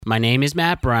My name is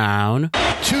Matt Brown.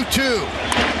 2-2.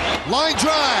 Line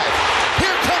drive.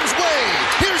 Here comes Wade.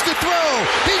 Here's the throw.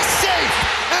 He's safe.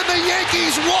 And the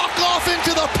Yankees walk off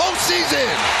into the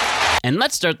postseason. And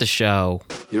let's start the show.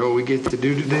 You know what we get to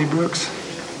do today, Brooks?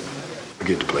 We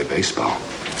get to play baseball.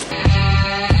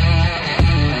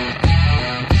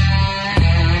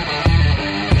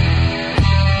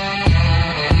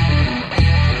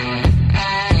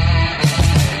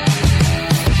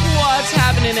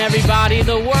 Everybody,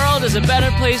 the world is a better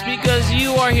place because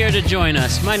you are here to join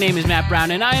us. My name is Matt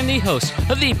Brown, and I am the host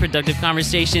of the Productive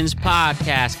Conversations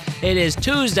podcast. It is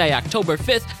Tuesday, October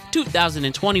 5th,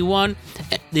 2021.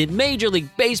 The Major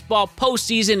League Baseball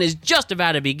postseason is just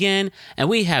about to begin, and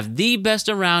we have the best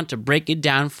around to break it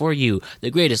down for you,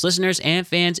 the greatest listeners and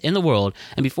fans in the world.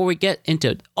 And before we get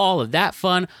into all of that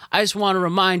fun, I just want to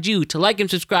remind you to like and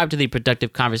subscribe to the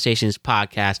Productive Conversations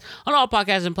podcast on all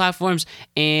podcasting platforms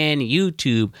and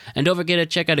YouTube. And don't forget to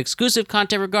check out exclusive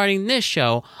content regarding this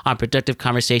show on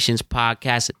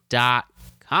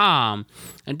productiveconversationspodcast.com.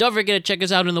 And don't forget to check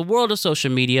us out in the world of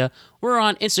social media. We're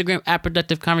on Instagram at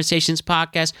Productive Conversations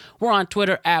Podcast. We're on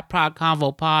Twitter at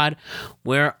ProdConvoPod.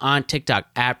 We're on TikTok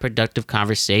at Productive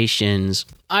Conversations.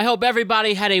 I hope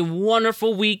everybody had a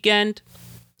wonderful weekend.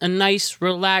 A nice,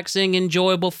 relaxing,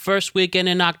 enjoyable first weekend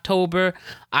in October.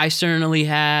 I certainly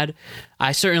have.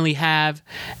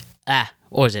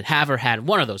 Or is it have or had?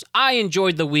 One of those. I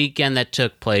enjoyed the weekend that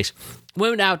took place.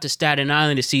 Went out to Staten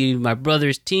Island to see my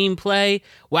brother's team play,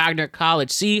 Wagner College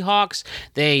Seahawks.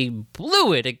 They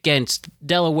blew it against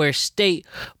Delaware State,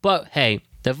 but hey,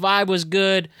 the vibe was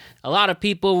good. A lot of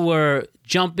people were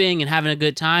jumping and having a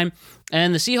good time,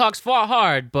 and the Seahawks fought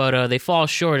hard, but they fall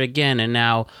short again, and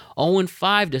now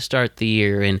 0-5 to start the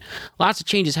year, and lots of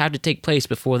changes have to take place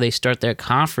before they start their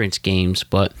conference games,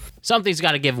 but something's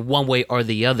got to give one way or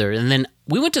the other. And then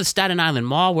we went to the Staten Island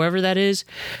Mall, wherever that is,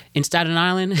 in Staten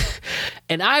Island,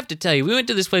 and I have to tell you, we went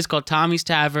to this place called Tommy's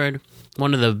Tavern,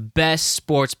 one of the best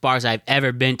sports bars I've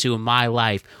ever been to in my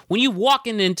life. When you walk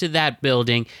into that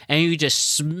building and you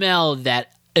just smell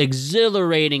that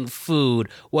exhilarating food,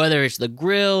 whether it's the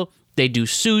grill, they do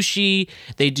sushi,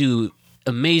 they do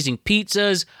amazing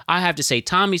pizzas. I have to say,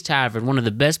 Tommy's Tavern, one of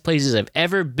the best places I've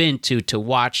ever been to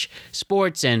watch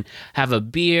sports and have a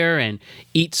beer and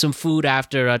eat some food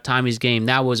after Tommy's game.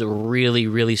 That was really,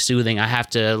 really soothing. I have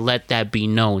to let that be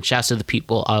known. Shouts to the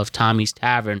people of Tommy's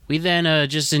Tavern. We then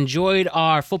just enjoyed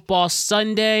our football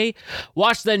Sunday,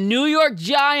 watched the New York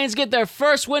Giants get their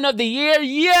first win of the year.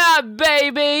 Yeah,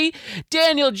 baby!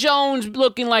 Daniel Jones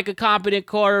looking like a competent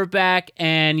quarterback,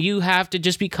 and you have to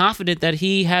just be confident that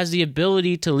he has the ability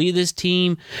to lead this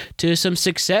team to some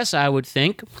success, I would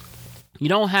think. You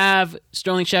don't have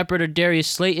Sterling Shepard or Darius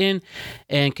Slayton,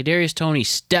 and Kadarius Toney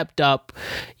stepped up.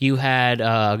 You had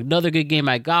another good game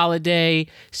by Golladay.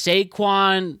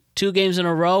 Saquon, 2 games in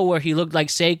a row where he looked like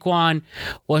Saquon.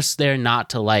 What's there not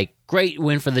to like? Great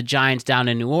win for the Giants down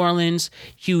in New Orleans.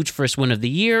 Huge first win of the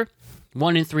year.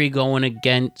 1-3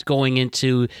 going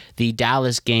into the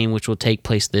Dallas game, which will take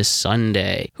place this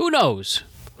Sunday. Who knows?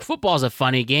 Football's a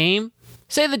funny game.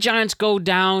 Say the Giants go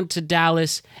down to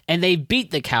Dallas and they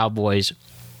beat the Cowboys,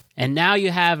 and now you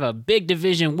have a big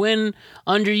division win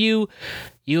under you.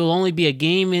 You'll only be a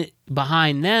game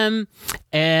behind them,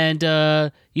 and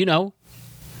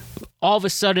all of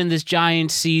a sudden this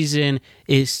Giants season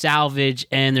is salvaged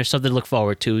and there's something to look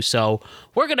forward to. So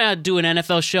we're going to do an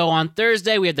NFL show on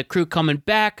Thursday. We have the crew coming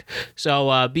back,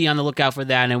 so be on the lookout for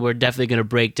that, and we're definitely going to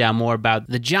break down more about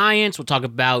the Giants. We'll talk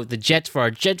about the Jets for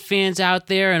our Jet fans out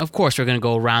there, and of course we're going to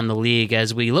go around the league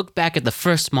as we look back at the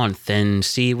first month and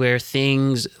see where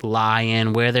things lie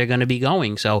and where they're going to be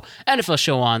going. So NFL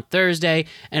show on Thursday,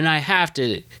 and I have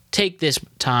to take this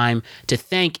time to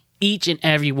thank each and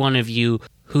every one of you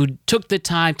who took the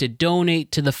time to donate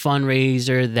to the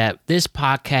fundraiser that this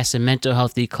podcast and Mental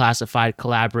Health Declassified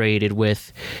collaborated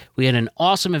with. We had an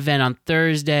awesome event on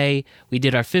Thursday. We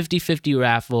did our 50-50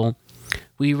 raffle.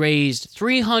 We raised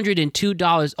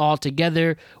 $302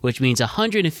 altogether, which means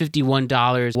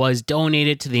 $151 was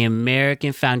donated to the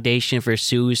American Foundation for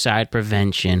Suicide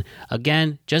Prevention.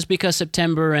 Again, just because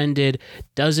September ended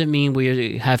doesn't mean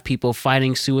we have people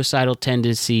fighting suicidal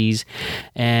tendencies,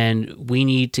 and we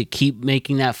need to keep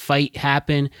making that fight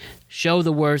happen, show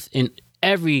the worth in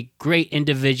every great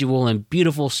individual and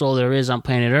beautiful soul there is on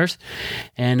planet Earth.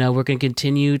 And we're going to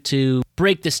continue to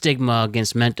break the stigma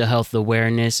against mental health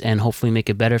awareness and hopefully make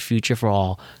a better future for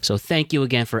all. So thank you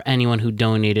again for anyone who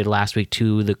donated last week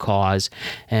to the cause.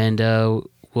 And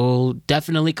we'll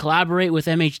definitely collaborate with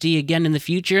MHD again in the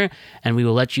future, and we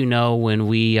will let you know when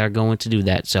we are going to do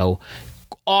that. So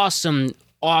awesome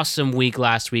awesome week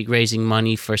last week raising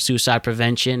money for suicide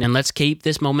prevention, and let's keep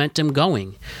this momentum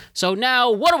going. So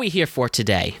now, what are we here for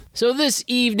today? So this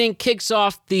evening kicks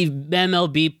off the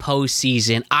MLB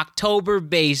postseason, October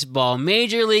baseball,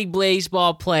 Major League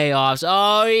Baseball playoffs.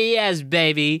 Oh yes,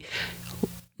 baby.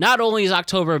 Not only is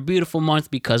October a beautiful month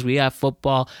because we have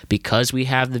football, because we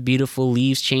have the beautiful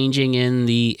leaves changing in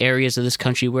the areas of this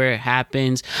country where it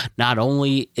happens, not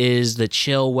only is the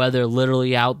chill weather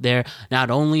literally out there, not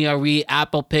only are we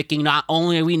apple picking, not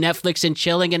only are we Netflix and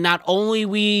chilling, and not only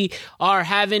we are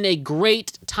having a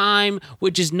great time,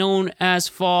 which is known as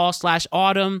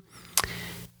fall/autumn,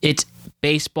 it's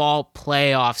baseball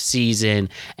playoff season,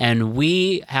 and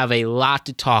we have a lot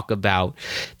to talk about.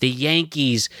 The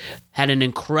Yankees had an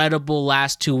incredible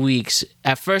last 2 weeks.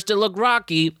 At first it looked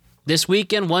rocky. This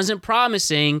weekend wasn't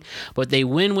promising, but they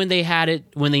win when they had it,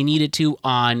 when they needed to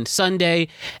on Sunday,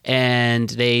 and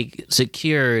they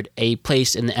secured a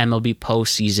place in the MLB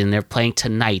postseason. They're playing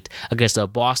tonight against the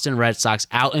Boston Red Sox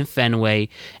out in Fenway,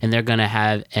 and they're going to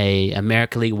have a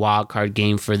American League wildcard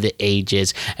game for the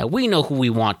ages. And we know who we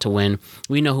want to win.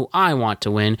 We know who I want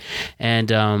to win.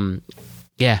 And,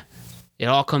 it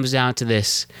all comes down to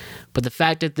this. But the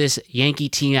fact that this Yankee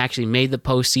team actually made the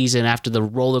postseason after the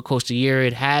roller coaster year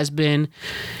it has been,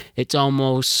 it's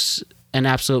almost an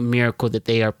absolute miracle that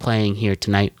they are playing here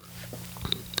tonight.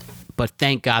 But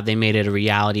thank God they made it a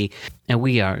reality. And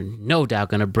we are no doubt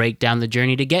going to break down the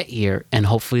journey to get here and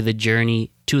hopefully the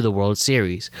journey to the World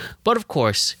Series. But of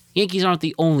course, Yankees aren't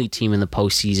the only team in the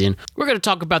postseason. We're going to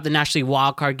talk about the National League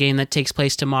wildcard game that takes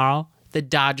place tomorrow. The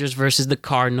Dodgers versus the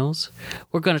Cardinals.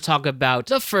 We're going to talk about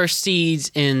the first seeds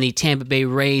in the Tampa Bay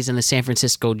Rays and the San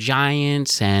Francisco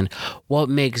Giants and what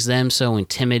makes them so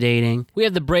intimidating. We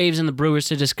have the Braves and the Brewers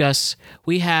to discuss.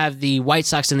 We have the White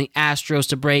Sox and the Astros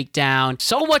to break down.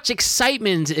 So much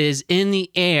excitement is in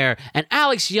the air, and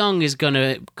Alex Young is going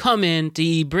to come in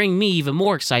to bring me even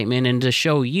more excitement and to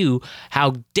show you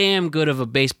how damn good of a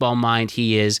baseball mind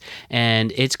he is,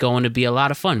 and it's going to be a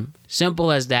lot of fun.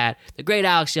 Simple as that. The great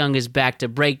Alex Young is back to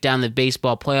break down the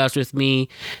baseball playoffs with me,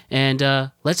 and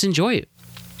let's enjoy it.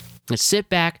 Let's sit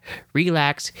back,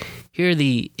 relax, hear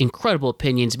the incredible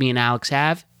opinions me and Alex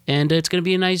have, and it's going to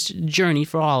be a nice journey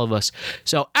for all of us.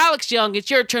 So, Alex Young, it's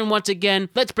your turn once again.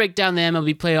 Let's break down the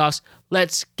MLB playoffs.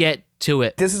 Let's get to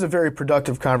it. This is a very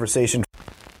productive conversation.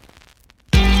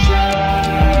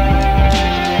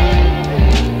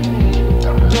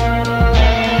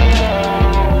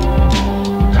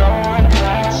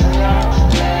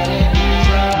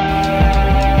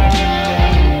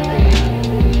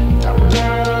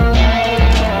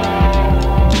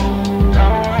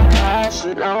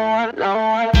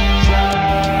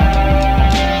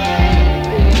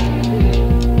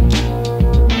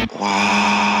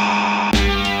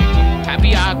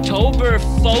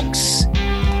 Folks,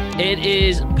 it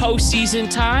is postseason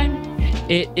time.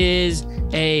 It is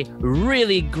a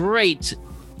really great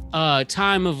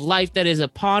time of life that is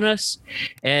upon us,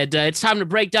 and it's time to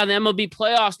break down the MLB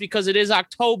playoffs because it is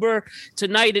October.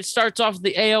 Tonight it starts off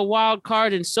the AL wild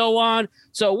card and so on.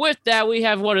 So with that, we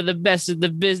have one of the best in the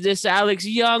business, Alex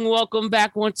Young. Welcome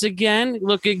back once again.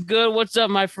 Looking good. What's up,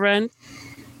 my friend?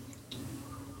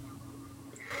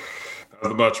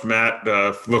 Not much, Matt.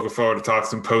 Looking forward to talking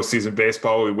some postseason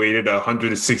baseball. We waited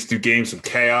 162 games of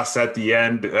chaos at the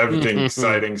end. Everything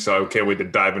exciting, so I can't wait to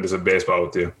dive into some baseball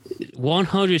with you.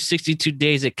 162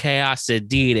 days of chaos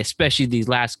indeed, especially these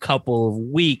last couple of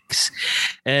weeks.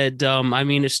 And,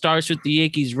 it starts with the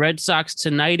Yankees Red Sox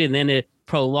tonight, and then it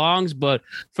prolongs. But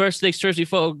first things first,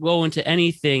 before we go into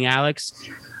anything, Alex,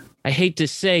 I hate to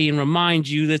say and remind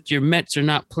you that your Mets are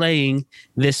not playing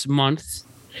this month.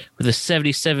 With a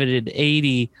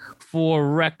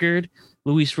 77-84 record,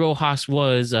 Luis Rojas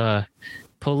was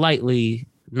politely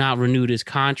not renewed his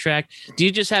contract. Do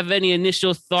you just have any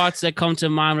initial thoughts that come to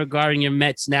mind regarding your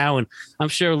Mets now? And I'm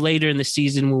sure later in the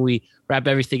season when we wrap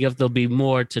everything up, there'll be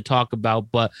more to talk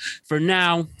about. But for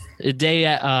now, the day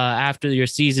after your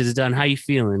season is done, how you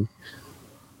feeling?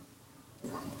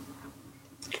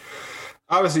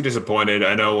 Obviously disappointed.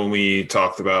 I know when we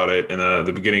talked about it in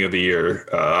the beginning of the year,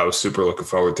 I was super looking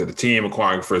forward to the team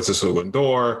acquiring Francisco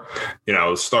Lindor.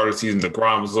 Start of the season,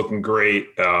 DeGrom was looking great.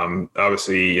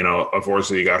 Obviously,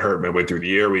 unfortunately, he got hurt midway through the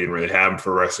year. We didn't really have him for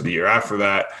the rest of the year after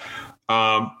that.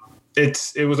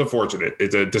 it was unfortunate.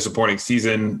 It's a disappointing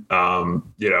season.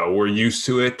 We're used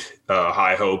to it,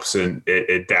 high hopes and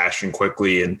it dashing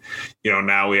quickly. And,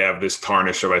 now we have this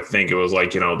tarnish of, I think it was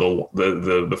like,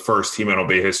 the first team in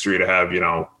MLB history to have,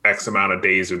 X amount of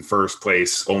days in first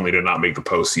place only to not make the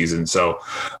postseason. So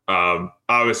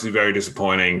obviously very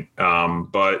disappointing.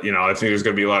 But, I think there's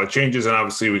going to be a lot of changes. And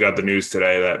obviously we got the news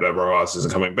today that Rojas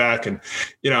isn't coming back. And,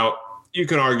 you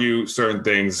can argue certain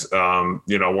things, weren't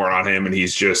on him and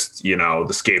he's just, the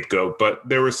scapegoat. But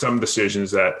there were some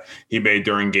decisions that he made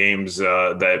during games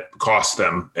that cost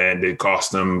them, and it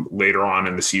cost them later on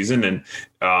in the season. And,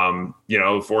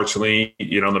 fortunately,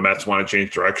 the Mets want to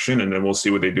change direction, and then we'll see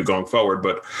what they do going forward.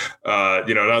 But,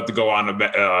 not to go on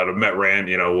a Met rant,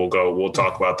 we'll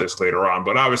talk about this later on.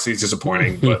 But obviously it's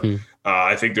disappointing. But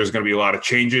I think there's going to be a lot of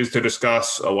changes to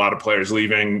discuss, a lot of players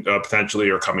leaving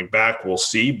potentially or coming back. We'll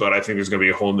see. But I think there's going to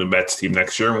be a whole new Mets team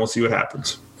next year, and we'll see what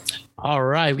happens. All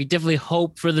right. We definitely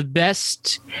hope for the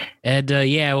best. And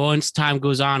once time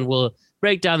goes on, we'll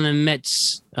break down the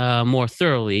Mets more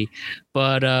thoroughly.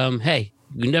 But hey,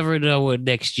 you never know what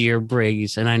next year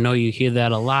brings. And I know you hear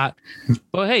that a lot.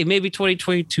 But hey, maybe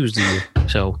 2022 is the year.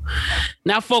 So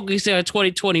now focusing on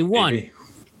 2021. Maybe.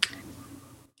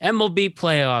 MLB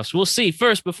playoffs. We'll see.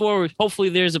 First, hopefully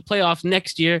there's a playoff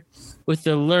next year with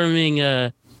the looming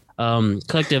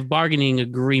collective bargaining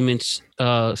agreements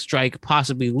strike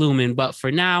possibly looming. But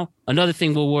for now, another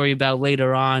thing we'll worry about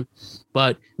later on.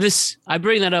 But I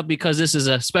bring that up because this is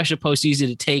a special postseason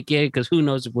to take in, because who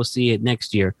knows if we'll see it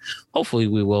next year. Hopefully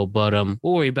we will, but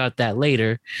we'll worry about that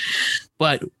later.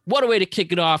 But what a way to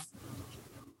kick it off.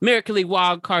 American League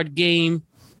wild card game.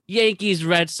 Yankees,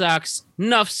 Red Sox.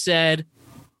 Enough said.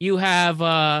 You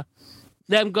have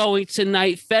them going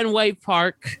tonight. Fenway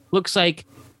Park. Looks like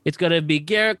it's going to be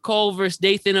Garrett Cole versus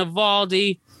Nathan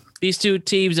Eovaldi. These two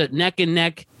teams are neck and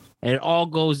neck, and it all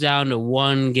goes down to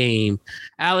one game.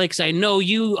 Alex, I know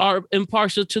you are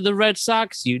impartial to the Red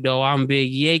Sox. You know I'm a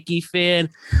big Yankee fan.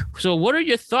 So what are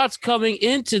your thoughts coming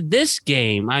into this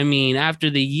game? I mean, after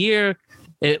the year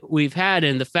we've had,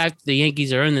 and the fact that the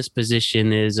Yankees are in this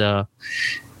position is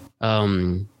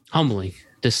humbling,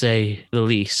 to say the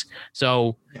least.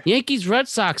 So Yankees, Red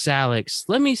Sox, Alex,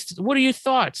 what are your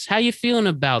thoughts? How you feeling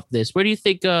about this? Where do you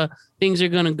think things are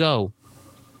going to go?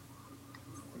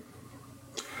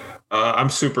 I'm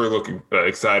super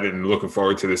excited and looking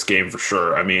forward to this game for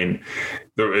sure. I mean,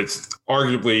 it's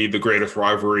arguably the greatest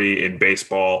rivalry in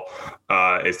baseball.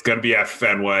 It's going to be at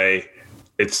Fenway.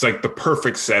 It's like the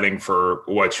perfect setting for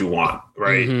what you want,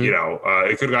 right?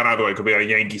 Mm-hmm. It could have gone either way. It could be at a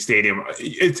Yankee Stadium.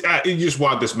 You just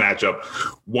want this matchup.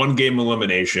 One game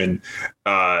elimination,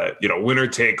 winner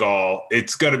take all.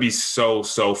 It's going to be so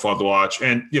fun to watch.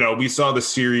 And, we saw the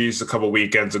series a couple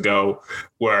weekends ago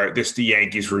where the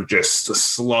Yankees were just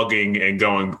slugging and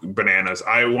going bananas.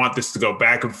 I want this to go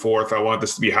back and forth. I want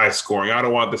this to be high scoring. I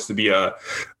don't want this to be a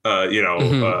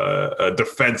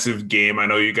defensive game. I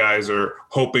know you guys are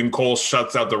hoping Cole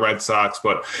shuts out the Red Sox,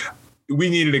 but we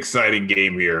need an exciting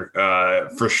game here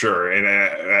for sure. And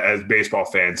as baseball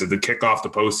fans, and to kick off the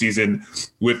postseason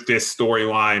with this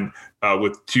storyline,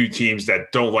 with two teams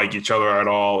that don't like each other at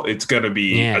all, it's going to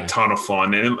be a ton of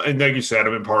fun. And like you said,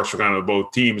 I'm impartial kind of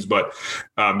both teams, but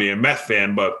being a Met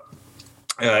fan, but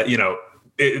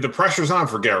the pressure's on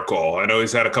for Garrett Cole. I know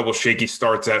he's had a couple shaky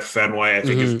starts at Fenway. I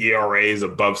think his ERA is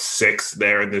above 6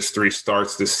 there in his 3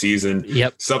 starts this season.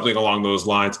 Yep. Something along those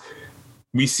lines.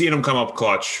 We seen him come up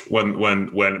clutch when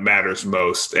it matters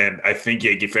most. And I think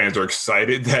Yankee fans are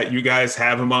excited that you guys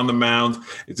have him on the mound.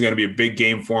 It's going to be a big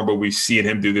game for him, but we've seen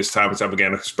him do this time and time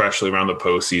again, especially around the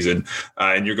postseason.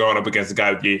 And you're going up against a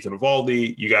guy with Nathan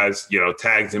Eovaldi. You guys,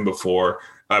 tagged him before.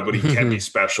 But he can be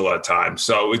special at times.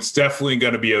 So it's definitely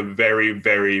going to be a very,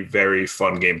 very, very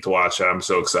fun game to watch. And I'm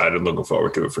so excited and looking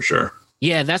forward to it for sure.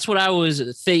 Yeah, that's what I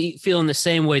was feeling the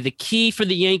same way. The key for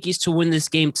the Yankees to win this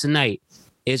game tonight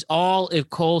is all if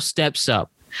Cole steps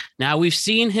up. Now, we've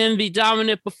seen him be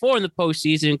dominant before in the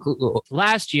postseason.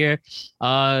 Last year,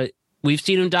 we've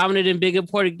seen him dominant in big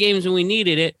important games when we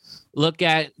needed it. Look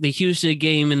at the Houston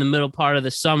game in the middle part of the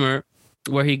summer,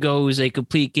 where he goes a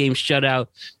complete game shutout,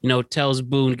 tells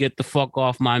Boone, get the fuck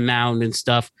off my mound and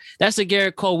stuff. That's the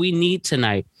Garrett Cole we need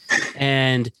tonight.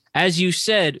 And as you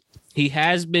said, he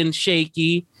has been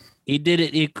shaky. He did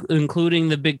it, including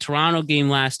the big Toronto game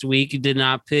last week. He did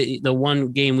not pit the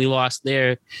one game we lost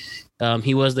there.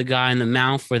 He was the guy in the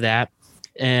mound for that.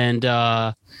 And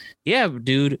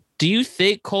dude, do you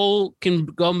think Cole can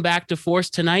come back to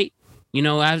force tonight?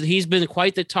 He's been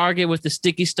quite the target with the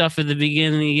sticky stuff at the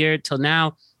beginning of the year till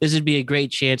now. This would be a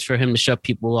great chance for him to shut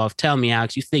people off. Tell me,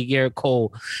 Alex, you think Garrett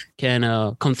Cole can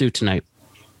come through tonight?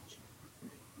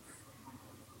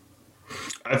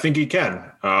 I think he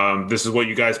can. This is what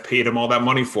you guys paid him all that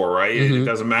money for, right? It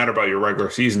doesn't matter about your regular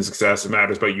season success. It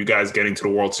matters about you guys getting to the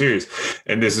World Series.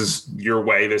 And this is your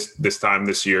way this time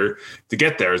this year to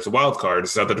get there. It's a wild card.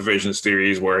 It's not the division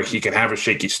series where he can have a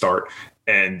shaky start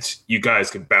and you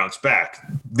guys can bounce back.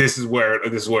 This is where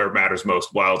it matters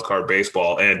most, wild card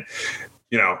baseball. And,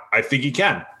 I think he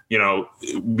can.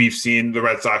 We've seen the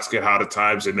Red Sox get hot at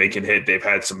times and they can hit. They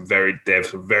have some very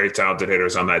talented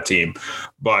hitters on that team.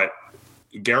 But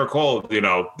Gerrit Cole,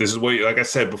 this is what, like I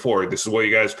said before, this is what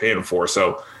you guys pay him for.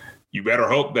 So you better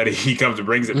hope that he comes and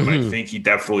brings it. But I think he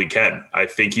definitely can. I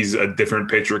think he's a different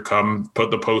pitcher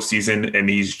put the postseason, and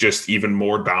he's just even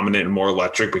more dominant and more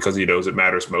electric because he knows it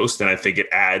matters most. And I think it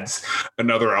adds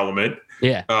another element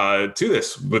to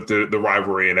this with the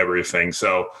rivalry and everything.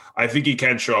 So I think he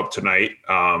can show up tonight.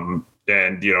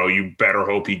 And, you better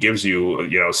hope he gives you,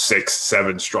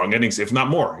 6-7 strong innings, if not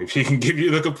more. If he can give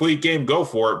you the complete game, go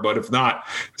for it. But if not,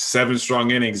 7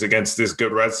 strong innings against this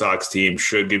good Red Sox team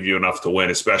should give you enough to win,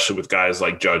 especially with guys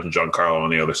like Judge and Giancarlo on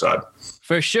the other side.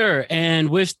 For sure. And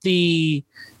with the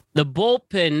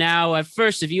bullpen now, at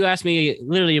first, if you asked me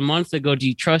literally a month ago, do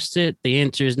you trust it? The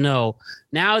answer is no.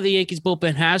 Now the Yankees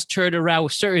bullpen has turned around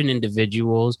with certain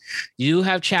individuals. You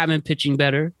have Chapman pitching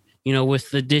better. With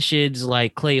the dishes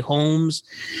like Clay Holmes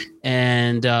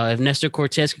and if Nestor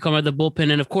Cortez can come out of the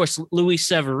bullpen. And, of course, Luis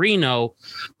Severino,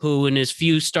 who in his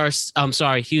few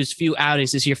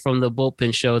outings this year from the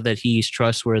bullpen showed that he's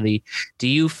trustworthy. Do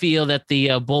you feel that the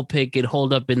bullpen could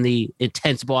hold up in the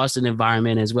intense Boston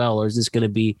environment as well? Or is this going to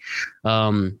be,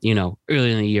 early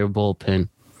in the year bullpen?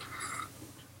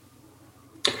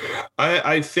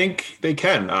 I think they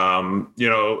can,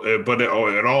 but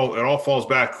it all falls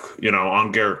back,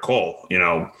 on Gerrit Cole,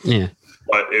 Yeah.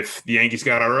 But if the Yankees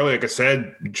got out early, like I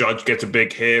said, Judge gets a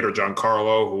big hit or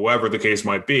Giancarlo, whoever the case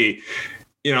might be,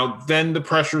 then the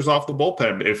pressure's off the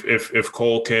bullpen. If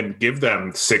Cole can give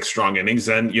them 6 strong innings,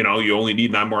 then, you only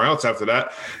need 9 more outs after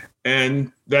that.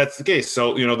 And that's the case.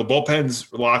 So, the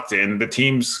bullpen's locked in. The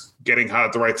team's getting hot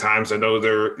at the right times. I know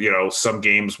there, some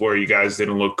games where you guys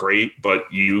didn't look great,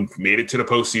 but you made it to the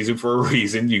postseason for a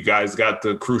reason. You guys got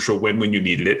the crucial win when you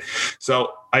needed it.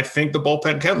 So I think the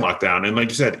bullpen can lock down. And like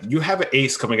you said, you have an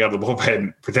ace coming out of the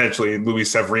bullpen potentially in Luis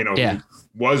Severino, who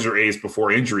was your ace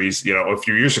before injuries, a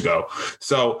few years ago.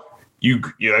 So you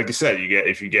like you said,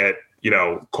 if you get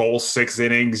Cole 6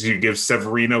 innings, you give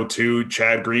Severino 2,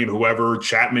 Chad Green, whoever,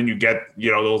 Chapman, you get,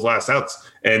 those last outs.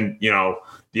 And,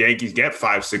 the Yankees get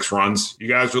 5-6 runs. You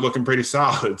guys are looking pretty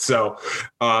solid. So,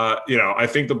 I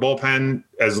think the bullpen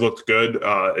has looked good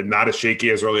and not as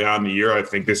shaky as early on in the year. I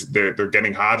think they're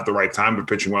getting hot at the right time, but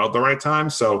pitching well at the right time.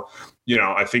 So,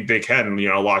 I think they can,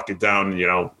 lock it down,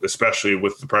 especially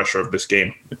with the pressure of this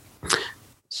game.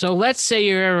 So let's say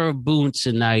you're Aaron Boone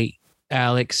tonight,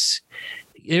 Alex.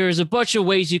 There's a bunch of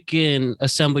ways you can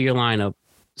assemble your lineup.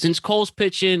 Since Cole's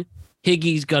pitching,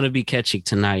 Higgy's going to be catching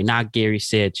tonight, not Gary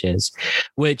Sanchez,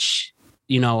 which,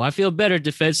 I feel better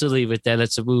defensively with that.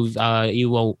 That's a move you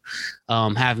won't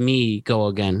have me go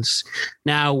against.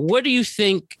 Now, what do you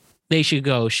think they should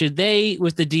go? Should they,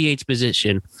 with the DH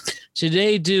position, should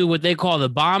they do what they call the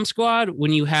bomb squad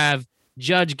when you have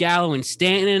Judge, Gallo, and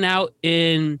Stanton out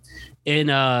in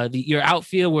your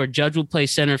outfield where Judge will play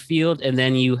center field, and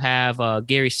then you have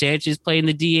Gary Sanchez playing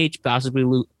the DH, possibly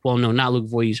not Luke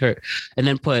Voit, he's hurt, and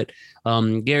then put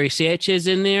Gary Sanchez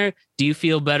in there? Do you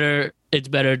feel better? It's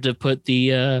better to put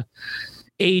the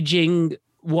aging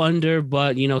wonder,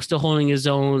 but still holding his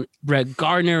own, Brett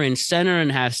Gardner in center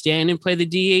and have Stanton play the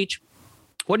DH?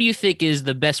 What do you think is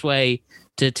the best way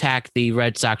to attack the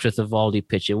Red Sox with Eovaldi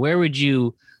pitching? Where would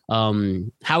you,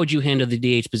 how would you handle the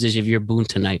DH position if you're Boone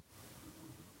tonight?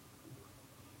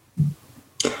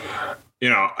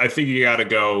 I think you got to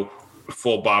go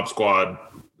full bomb squad,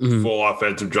 full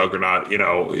offensive juggernaut.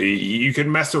 You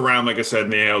can mess around, like I said, in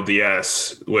the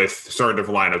ALDS with certain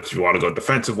different lineups. If you want to go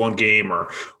defensive one game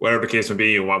or whatever the case may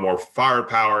be, you want more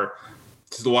firepower.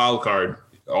 This is the wild card,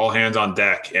 all hands on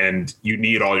deck, and you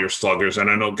need all your sluggers. And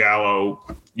I know Gallo,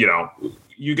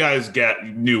 you guys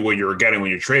knew what you were getting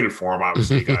when you traded for him.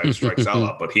 Obviously, a guy who strikes out a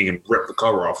lot, but he can rip the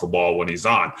cover off the ball when he's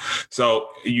on. So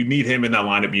you need him in that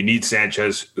lineup. You need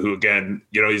Sanchez, who, again,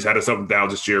 he's had his up and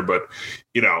downs this year, but,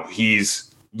 he's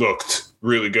looked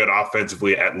really good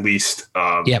offensively at least.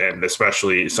 And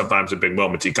especially sometimes in big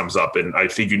moments he comes up, and I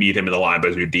think you need him in the lineup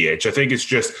as your DH. I think it's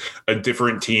just a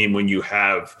different team when you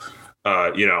have,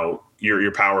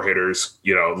 your power hitters,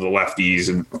 the lefties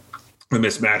and the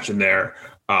mismatch in there.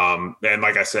 And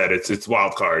like I said, it's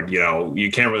wild card.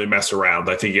 You can't really mess around.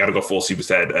 I think you got to go full steam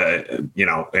ahead,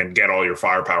 and get all your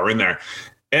firepower in there.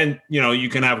 And, you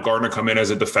can have Gardner come in as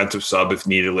a defensive sub if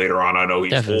needed later on. I know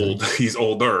he's old. He's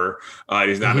older.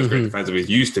 He's not as great defensive as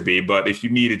he used to be. But if you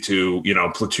needed to,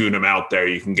 platoon him out there,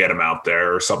 you can get him out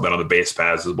there or something on the base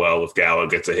paths as well. If Gallo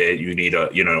gets a hit, you need a,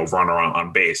 runner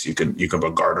on base. You can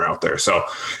put Gardner out there. So,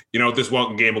 this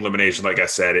one game elimination, like I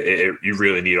said, you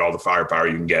really need all the firepower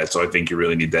you can get. So I think you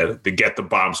really need to get the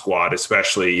bomb squad,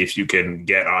 especially if you can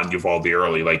get on Uvalde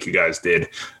early, like you guys did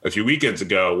a few weekends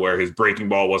ago, where his breaking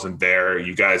ball wasn't there.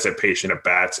 You guys had patient at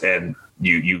bats, and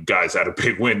you guys had a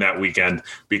big win that weekend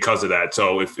because of that.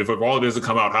 So if Uvalde doesn't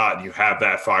come out hot and you have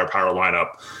that firepower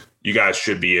lineup, you guys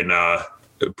should be in a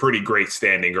pretty great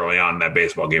standing early on in that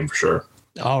baseball game for sure.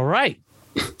 All right.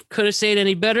 Couldn't say it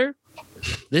any better.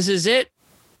 This is it.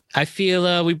 I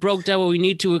feel we broke down what we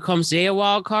need to when it comes to a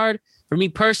wild card. For me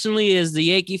personally, as the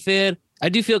Yankee fan, I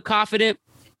do feel confident.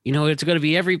 It's going to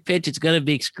be every pitch. It's going to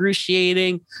be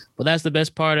excruciating, but that's the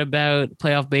best part about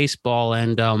playoff baseball.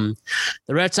 And the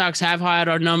Red Sox have had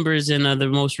our numbers in the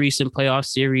most recent playoff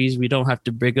series. We don't have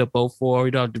to bring up 04.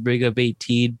 We don't have to bring up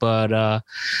 18, but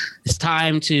it's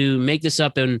time to make this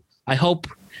up. And I hope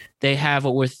they have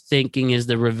what we're thinking is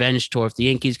the revenge tour. If the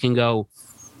Yankees can go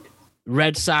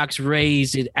Red Sox,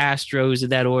 Rays, and Astros in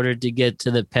that order to get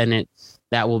to the pennant,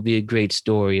 that will be a great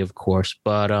story, of course.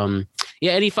 But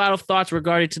any final thoughts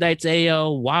regarding tonight's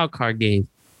AL wildcard game?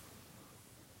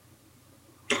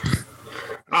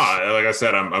 Like I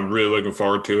said, I'm really looking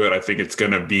forward to it. I think it's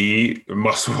going to be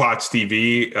must-watch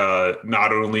TV,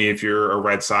 not only if you're a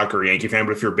Red Sox or Yankee fan,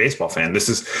 but if you're a baseball fan. This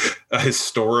is a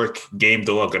historic game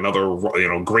to look. Another,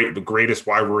 the greatest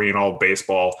rivalry in all of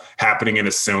baseball happening in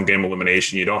a single game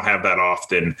elimination. You don't have that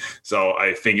often. So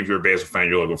I think if you're a baseball fan,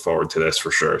 you're looking forward to this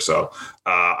for sure. So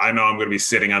I know I'm going to be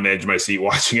sitting on the edge of my seat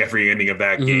watching every inning of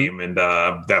that game, and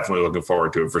I'm definitely looking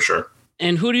forward to it for sure.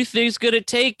 And who do you think is going to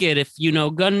take it? If,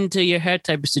 gun to your head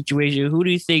type of situation, who do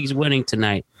you think is winning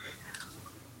tonight?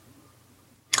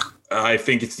 I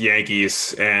think it's the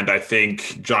Yankees, and I think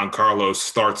Giancarlo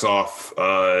starts off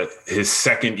his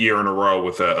second year in a row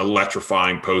with an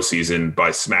electrifying postseason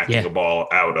by smacking the ball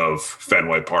out of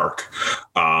Fenway Park.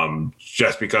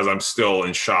 Just because I'm still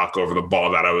in shock over the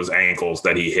ball that out of his ankles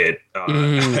that he hit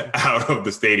out of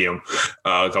the stadium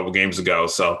a couple games ago.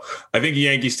 So I think the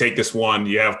Yankees take this one.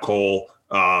 You have Cole.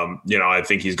 I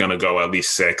think he's going to go at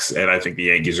least 6, and I think the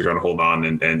Yankees are going to hold on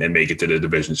and make it to the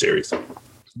division series.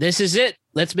 This is it.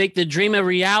 Let's make the dream a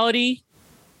reality.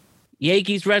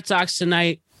 Yankees, Red Sox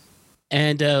tonight,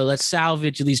 and let's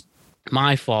salvage at least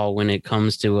my fall when it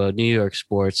comes to New York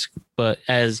sports. But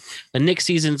as the Knicks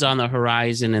season's on the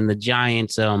horizon and the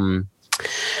Giants,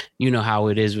 you know how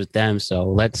it is with them. So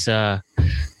let's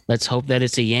hope that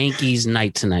it's a Yankees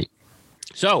night tonight.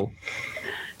 So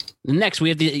next we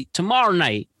have tomorrow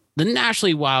night, the National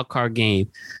League wild card game.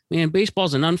 Man,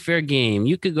 baseball's an unfair game.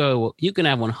 You can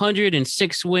have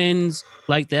 106 wins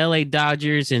like the LA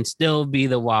Dodgers and still be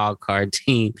the wild card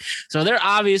team. So they're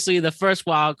obviously the first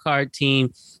wild card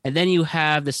team. And then you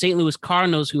have the St. Louis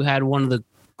Cardinals, who had one of the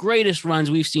greatest runs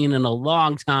we've seen in a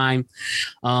long time.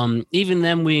 Even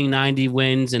them winning 90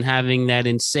 wins and having that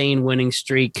insane winning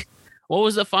streak. What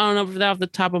was the final number for that off the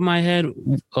top of my head?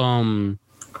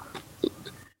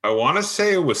 I want to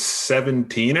say it was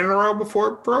 17 in a row before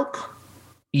it broke.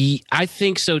 I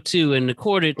think so too. And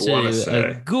according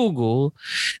to Google,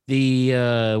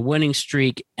 the winning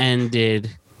streak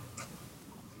ended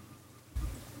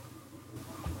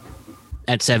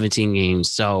at 17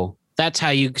 games. So that's how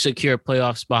you secure a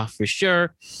playoff spot for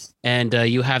sure. And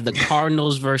you have the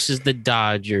Cardinals versus the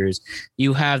Dodgers.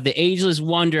 You have the ageless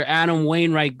wonder Adam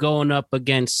Wainwright going up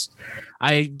against.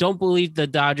 I don't believe the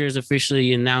Dodgers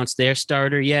officially announced their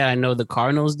starter. Yeah, I know the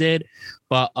Cardinals did,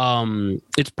 but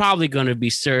it's probably going to be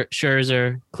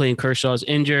Scherzer. Clayton Kershaw is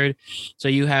injured, so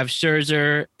you have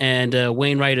Scherzer and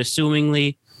Wainwright,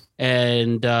 assumingly.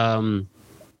 And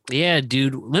yeah,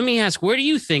 dude, let me ask, where do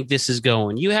you think this is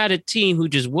going? You had a team who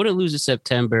just wouldn't lose in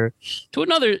September to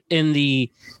another in the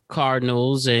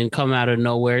Cardinals and come out of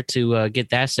nowhere to get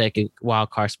that second wild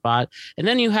card spot. And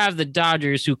then you have the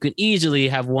Dodgers, who could easily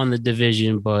have won the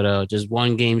division, but just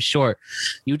one game short.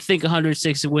 You'd think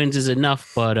 106 wins is enough,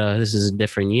 but this is a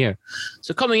different year.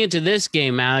 So coming into this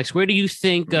game, Alex, where do you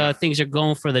think things are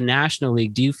going for the National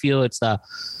League? Do you feel it's the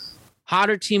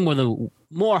hotter team or the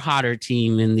more hotter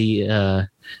team in the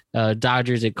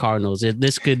Dodgers and Cardinals? If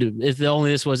this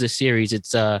was a series,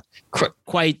 it's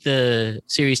quite the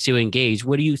series to engage.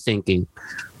 What are you thinking?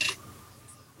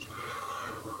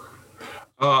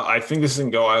 I think this can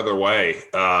go either way.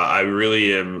 I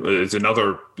really am. It's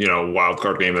another, wild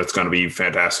card game that's going to be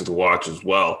fantastic to watch as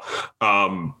well.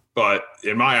 But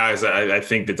in my eyes, I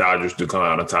think the Dodgers do come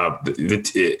out on top.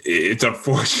 It's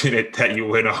unfortunate that you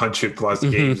win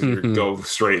 100+ games and you go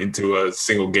straight into a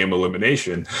single game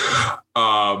elimination.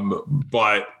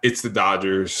 But it's the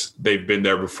Dodgers. They've been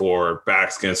there before,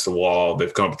 backs against the wall.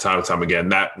 They've come up time and time again.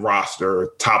 That roster,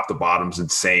 top to bottom, is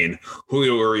insane.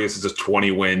 Julio Urias is a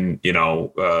 20-win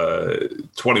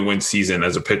season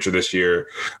as a pitcher this year.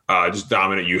 Just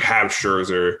dominant. You have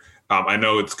Scherzer. I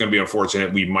know it's going to be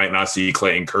unfortunate. We might not see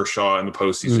Clayton Kershaw in the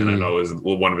postseason. I know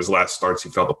one of his last starts, he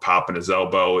felt a pop in his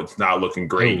elbow. It's not looking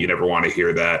great. You never want to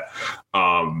hear that.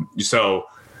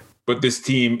 But this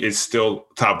team is still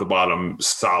top to bottom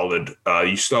solid.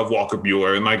 You still have Walker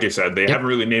Buehler. And like I said, they haven't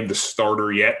really named the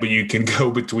starter yet, but you can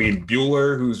go between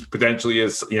Buehler, who's potentially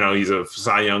he's a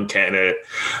Cy Young candidate,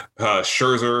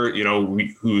 Scherzer,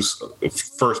 who's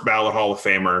first ballot Hall of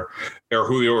Famer, or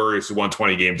Julio Urias, who won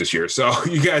 20 games this year. So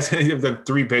you guys have the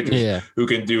three pitchers who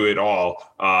can do it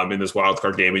all in this wild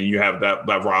card game. And you have that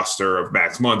roster of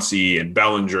Max Muncy and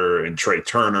Bellinger and Trey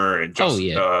Turner and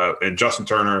Justin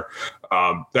Turner.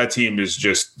 That team is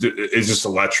just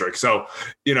electric. So,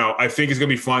 I think it's going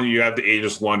to be fun. You have the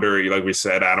ageless wonder, like we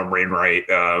said, Adam Wainwright,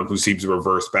 who seems to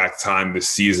reverse back time this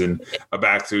season,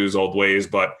 back to his old ways.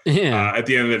 But at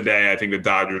the end of the day, I think the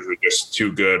Dodgers are just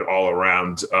too good all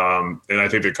around. And I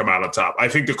think they come out on top. I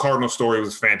think the Cardinal story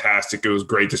was fantastic. It was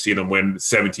great to see them win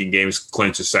 17 games,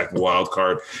 clinch a second wild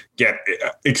card, get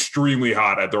extremely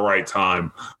hot at the right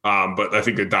time. But I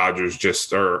think the Dodgers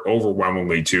just are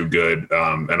overwhelmingly too good.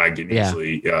 And I can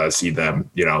easily see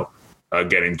them,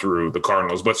 getting through the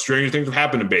Cardinals. But stranger things have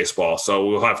happened in baseball, so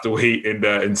we'll have to wait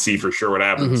and see for sure what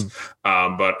happens.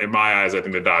 But in my eyes, I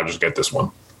think the Dodgers get this one.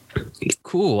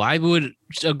 Cool. I would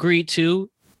agree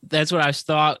too. That's what I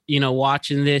thought,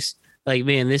 watching this. Like,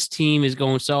 man, this team is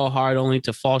going so hard only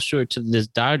to fall short to this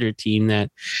Dodger team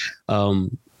that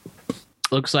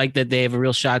looks like that they have a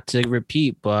real shot to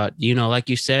repeat. But, like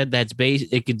you said,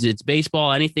 it's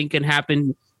baseball. Anything can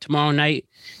happen tomorrow night.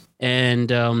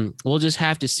 And we'll just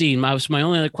have to see. My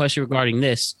only other question regarding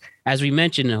this, as we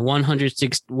mentioned, a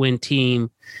 106-win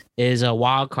team is a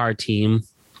wild card team.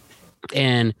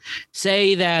 And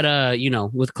say that,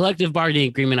 with collective bargaining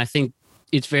agreement, I think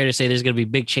it's fair to say there's going to be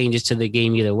big changes to the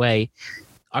game either way.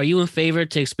 Are you in favor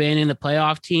to expanding the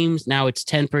playoff teams? Now it's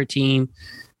 10 per team.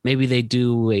 Maybe they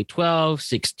do a 12,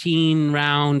 16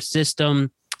 round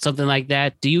system, something like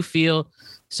that. Do you feel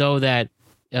so that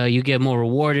you get more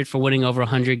rewarded for winning over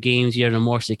 100 games? You're in a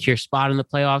more secure spot in the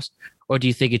playoffs? Or do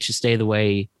you think it should stay the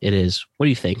way it is? What do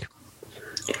you think?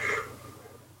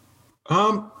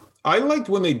 I liked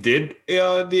when they did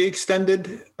the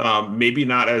extended, maybe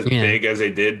not as big as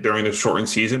they did during the shortened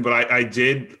season, but I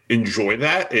did enjoy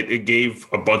that. It gave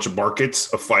a bunch of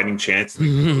markets a fighting chance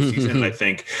in the season. I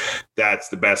think that's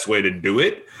the best way to do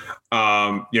it.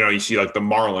 You see like the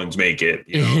Marlins make it,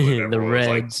 the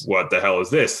Reds. Like, what the hell is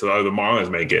this? So the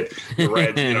Marlins make it, the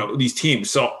Reds, these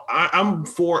teams. So I'm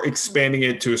for expanding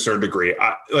it to a certain degree.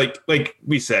 Like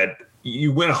we said,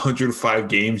 you win 105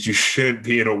 games, you should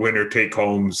be in a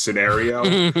winner-take-home scenario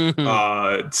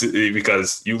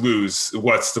because you lose.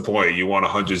 What's the point? You won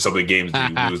 100-something games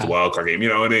and you lose the wild card game.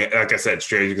 And like I said,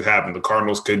 strange could happen. The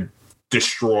Cardinals could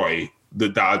destroy the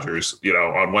Dodgers,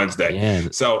 on Wednesday. Yeah.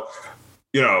 So,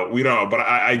 we don't know. But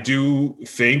I do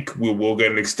think we will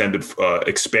get an expanded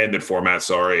format.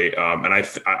 And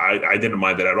I didn't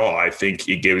mind that at all. I think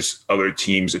it gives other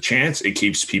teams a chance. It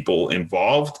keeps people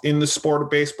involved in the sport of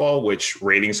baseball, which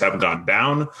ratings haven't gone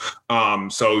down.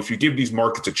 So if you give these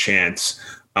markets a chance,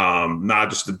 not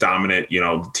just the dominant,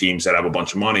 teams that have a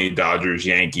bunch of money, Dodgers,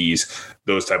 Yankees,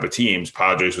 those type of teams.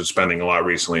 Padres was spending a lot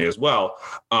recently as well.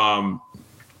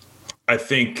 I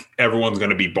think everyone's going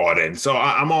to be bought in. So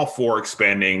I'm all for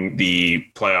expanding the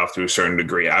playoff to a certain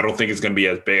degree. I don't think it's going to be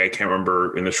as big. I can't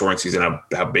remember in the shortened season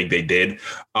how big they did.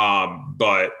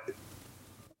 But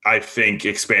I think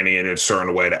expanding it in a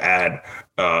certain way to add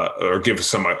or give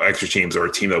some extra teams or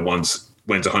a team that wins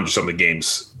 100-something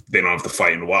games, they don't have to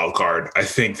fight in the wild card. I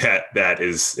think that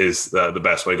is the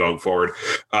best way going forward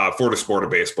for the sport of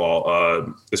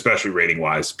baseball, especially rating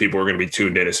wise. People are going to be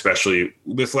tuned in, especially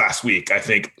this last week. I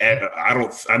think I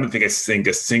don't think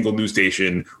a single news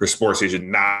station or sports station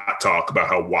not talk about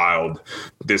how wild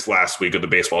this last week of the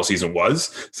baseball season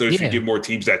was. So if you give more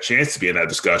teams that chance to be in that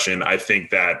discussion, I think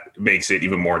that makes it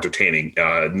even more entertaining.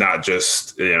 Not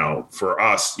just for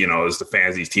us, as the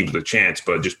fans, these teams with a chance,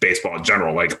 but just baseball in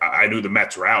general. Like I knew the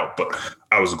Mets were out. out, but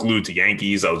I was glued to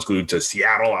Yankees. I was glued to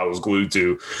Seattle. I was glued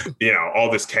to,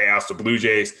 all this chaos, the Blue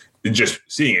Jays. Just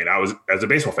seeing it, I was, as a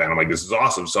baseball fan, I'm like, this is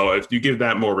awesome. So if you give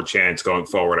that more of a chance going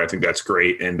forward, I think that's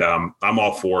great. And I'm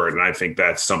all for it. And I think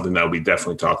that's something that will be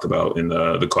definitely talked about in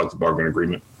the collective bargaining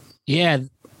agreement. Yeah.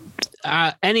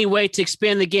 Any way to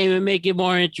expand the game and make it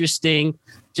more interesting.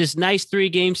 Just nice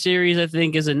 3-game series, I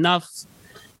think, is enough.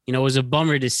 It was a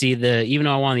bummer to see even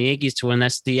though I wanted the Yankees to win,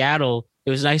 that's Seattle. It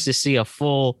was nice to see a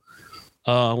full,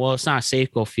 it's not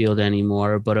Safeco Field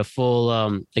anymore, but a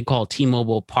full, they call it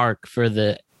T-Mobile Park for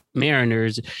the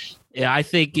Mariners. I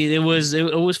think it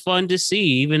was fun to see,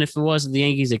 even if it wasn't the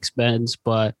Yankees' expense,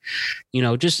 but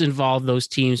just involve those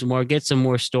teams more, get some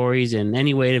more stories, and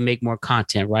any way to make more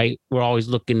content, right? We're always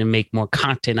looking to make more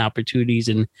content opportunities,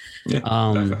 and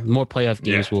more playoff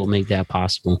games will make that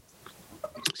possible.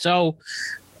 So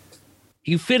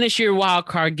you finish your wild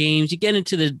card games, you get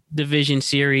into the division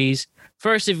series.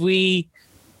 First, if we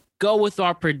go with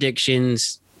our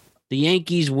predictions, the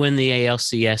Yankees win the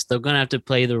ALCS. They're going to have to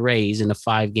play the Rays in a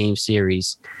 5-game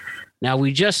series. Now,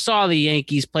 we just saw the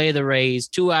Yankees play the Rays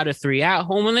 2 out of 3 at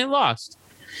home, and they lost.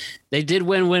 They did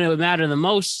win when it would matter the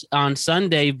most on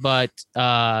Sunday, but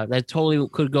that totally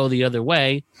could go the other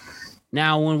way.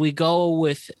 Now, when we go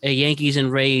with a Yankees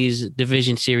and Rays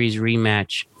division series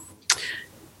rematch,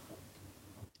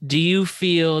 do you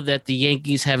feel that the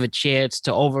Yankees have a chance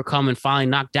to overcome and finally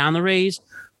knock down the Rays,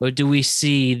 or do we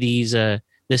see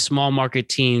this small market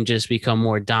team just become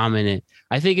more dominant?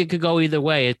 I think it could go either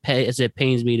way, as it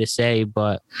pains me to say,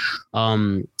 but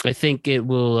I think it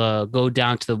will go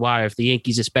down to the wire if the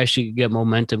Yankees especially get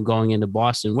momentum going into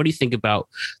Boston. What do you think about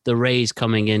the Rays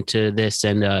coming into this,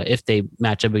 and if they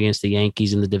match up against the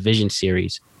Yankees in the division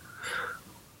series?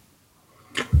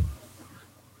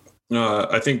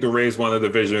 I think the Rays won the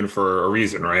division for a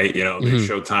reason, right? They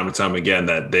showed time and time again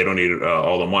that they don't need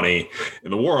all the money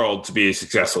in the world to be a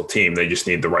successful team. They just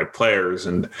need the right players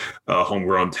and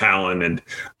homegrown talent, and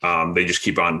they just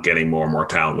keep on getting more and more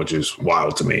talent, which is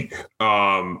wild to me.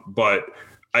 But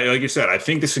like you said, I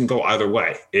think this can go either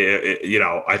way.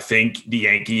 I think the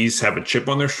Yankees have a chip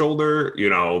on their shoulder. They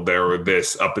were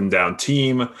this up and down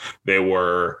team. They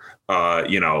were,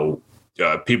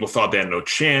 people thought they had no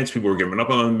chance. People were giving up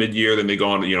on them mid-year. Then they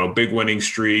go on, big winning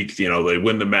streak. They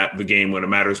win the game when it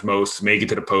matters most, make it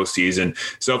to the postseason.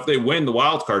 So if they win the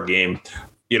wild card game,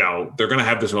 they're going to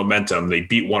have this momentum. They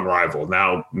beat one rival.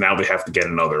 Now they have to get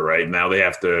another, right? Now they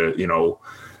have to,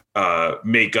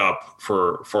 make up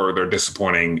for their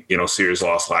disappointing, series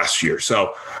loss last year.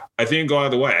 So I think go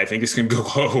either way. I think it's going to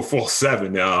go full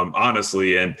 7,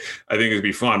 honestly, and I think it'd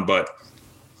be fun, but.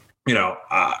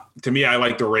 To me, I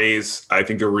like the Rays. I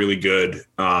think they're really good.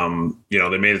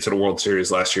 They made it to the World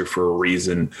Series last year for a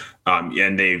reason.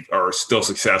 And they are still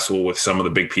successful with some of the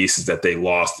big pieces that they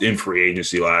lost in free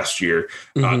agency last year.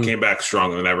 Came back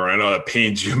stronger than ever. I know that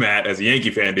pains you, Matt, as a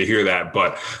Yankee fan, to hear that,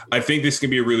 but I think this can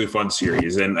be a really fun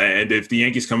series. And if the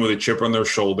Yankees come with a chip on their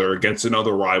shoulder against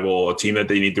another rival, a team that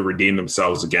they need to redeem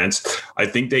themselves against, I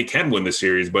think they can win the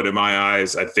series. But in my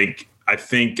eyes, I think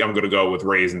I'm going to go with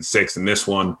Rays in 6 in this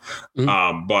one.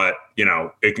 But,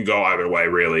 it can go either way,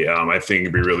 really. I think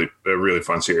it'd be a really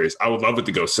fun series. I would love it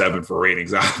to go 7 for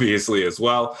ratings, obviously, as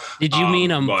well. Did you mean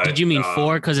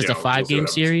 4 because it's a 5-game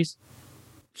series?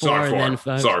 4. Then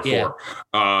 5? Sorry, 4.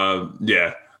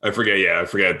 Yeah. I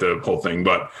forget the whole thing,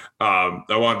 but I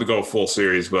wanted to go full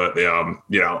series, but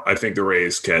I think the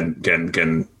Rays can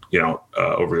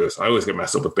over this. I always get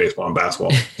messed up with baseball and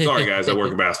basketball. Sorry, guys, I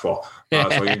work in basketball, so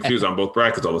I get confused on both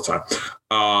brackets all the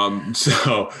time.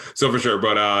 So for sure,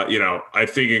 but I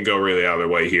think it can go really either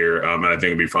way here, and I think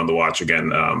it'd be fun to watch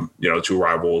again. Two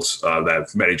rivals that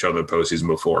have met each other in the postseason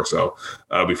before, so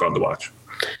it'll be fun to watch.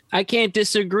 I can't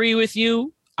disagree with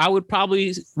you. I would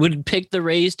pick the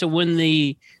Rays to win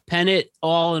the pennant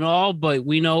all in all, but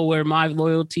we know where my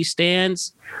loyalty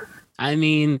stands. I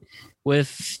mean,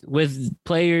 with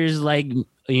players like,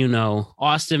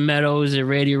 Austin Meadows and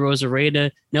Randy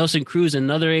Rosarena, Nelson Cruz,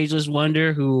 another ageless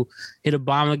wonder who hit a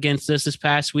bomb against us this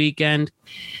past weekend,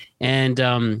 and,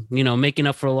 making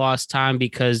up for lost time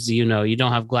because, you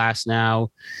don't have Glass now,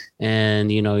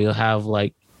 and, you'll have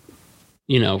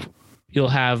you'll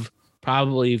have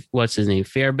probably, what's his name,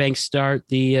 Fairbanks start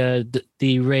the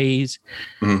Rays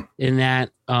in that.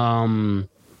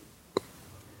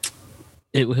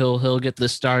 He'll get the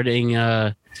starting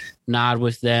nod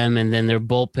with them, and then their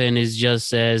bullpen is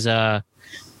just as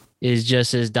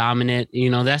dominant.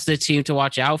 That's the team to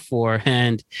watch out for.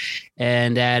 And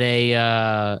at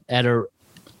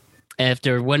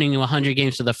after winning 100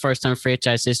 games for the first time in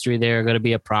franchise history, they're going to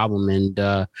be a problem.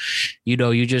 And,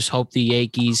 you just hope the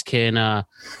Yankees can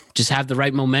just have the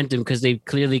right momentum because they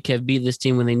clearly can beat this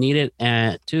team when they need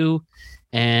it too.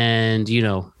 And,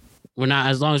 we're not,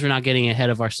 as long as we're not getting ahead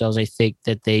of ourselves, I think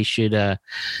that they should,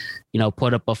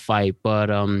 put up a fight. But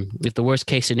if the worst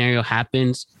case scenario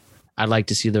happens, I'd like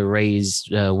to see the Rays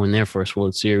win their first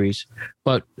World Series.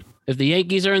 But if the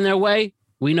Yankees are in their way,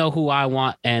 we know who I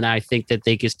want, and I think that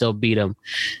they can still beat them.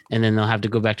 And then they'll have to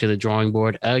go back to the drawing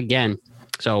board again.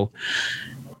 So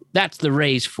that's the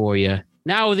Rays for you.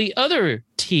 Now, the other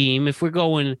team, if we're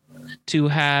going to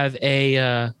have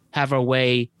our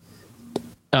way,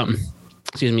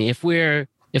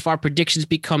 if our predictions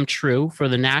become true for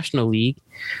the National League,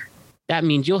 that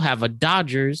means you'll have a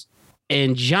Dodgers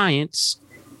and Giants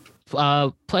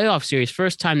playoff series.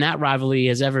 First time that rivalry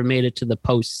has ever made it to the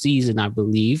postseason, I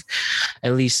believe,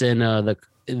 at least in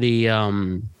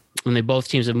when they both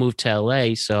teams have moved to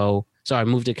LA.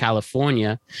 Moved to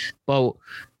California. But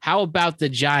how about the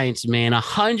Giants, man?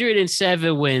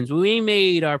 107 wins. We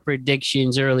made our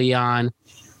predictions early on.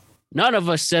 None of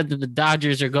us said that the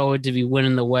Dodgers are going to be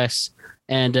winning the West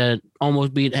and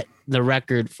almost beat the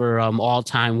record for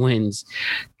all-time wins.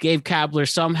 Gabe Kapler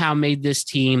somehow made this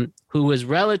team, who was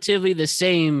relatively the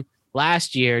same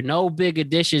last year, no big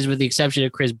additions with the exception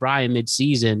of Chris Bryant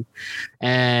mid-season.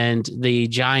 And the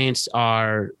Giants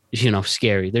are,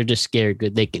 scary. They're just scary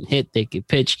good. They can hit, they can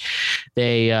pitch.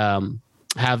 They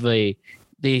have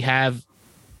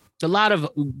a lot of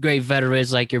great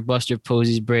veterans like your Buster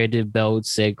Posey's, Brandon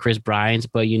Belts, and Chris Bryant's.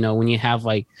 But, when you have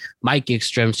like Mike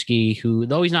Yastrzemski, who,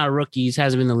 though he's not a rookie, he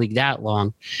hasn't been in the league that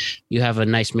long, you have a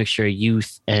nice mixture of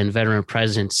youth and veteran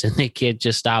presence, and they can't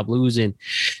just stop losing.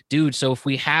 Dude, so if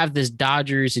we have this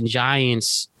Dodgers and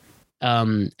Giants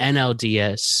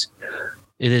NLDS,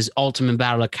 it is Ultimate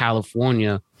Battle of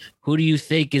California, who do you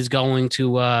think is going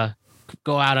to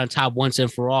go out on top once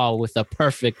and for all with a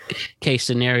perfect case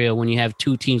scenario when you have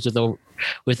two teams with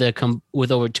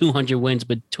over 200 wins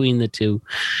between the two?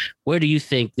 Where do you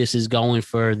think this is going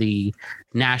for the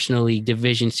National League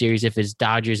Division Series if it's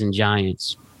Dodgers and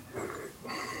Giants?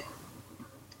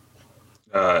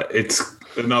 It's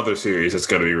another series that's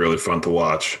going to be really fun to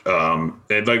watch. And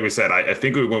like we said, I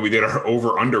think when we did our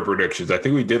over-under predictions, I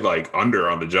think we did like under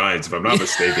on the Giants, if I'm not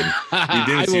mistaken. We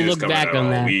didn't see this coming at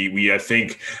all. I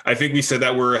think we said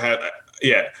that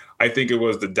I think it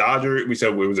was the Dodgers. We said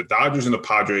it was the Dodgers and the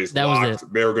Padres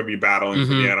locked. They were going to be battling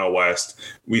for the NL West.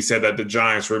 We said that the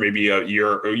Giants were maybe a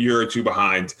year or two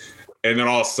behind. And then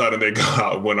all of a sudden they go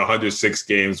out, win 106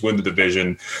 games, win the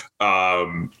division.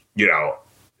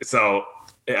 So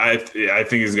I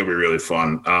think it's gonna be really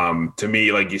fun. To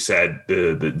me, like you said,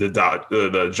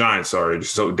 the Giants are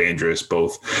just so dangerous,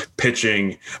 both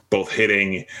pitching, both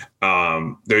hitting.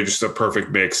 They're just a perfect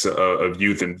mix of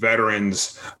youth and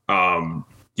veterans.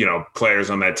 Players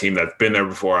on that team that's been there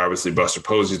before. Obviously, Buster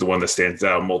Posey is the one that stands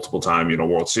out, multiple time,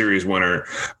 World Series winner.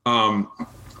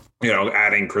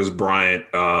 Adding Chris Bryant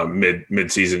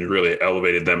mid-season really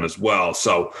elevated them as well.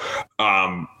 So,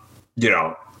 to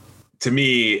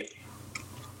me,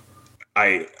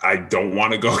 I don't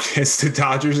want to go against the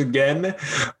Dodgers again.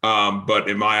 But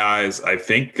in my eyes, I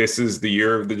think this is the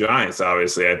year of the Giants.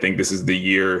 Obviously, I think this is the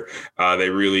year they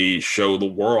really show the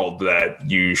world that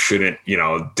you shouldn't,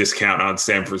 discount on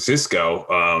San Francisco.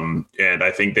 And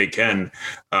I think they can,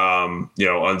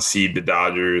 unseat the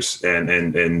Dodgers and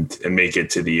make it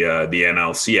to the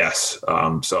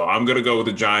NLCS. So I'm going to go with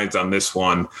the Giants on this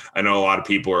one. I know a lot of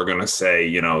people are going to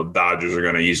say, Dodgers are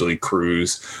going to easily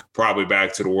cruise probably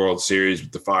back to the World Series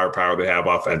with the firepower they have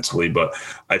offensively. But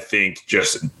I think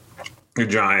just the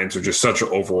Giants are just such an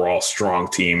overall strong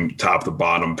team, top to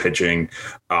bottom, pitching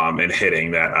and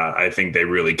hitting, that I think they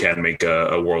really can make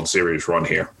a World Series run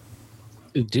here.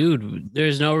 Dude,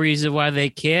 there's no reason why they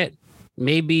can't.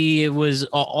 Maybe it was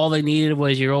all they needed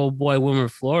was your old boy Wilmer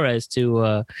Flores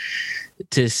to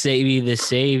save the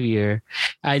savior.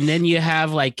 And then you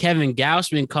have like Kevin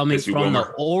Gausman coming from the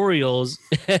Orioles,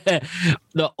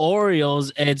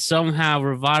 and somehow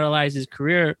revitalize his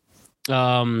career.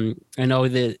 I know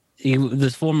that he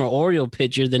was former Oriole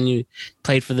pitcher, then he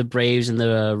played for the Braves and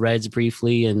the Reds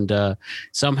briefly, and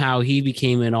somehow he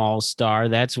became an all-star.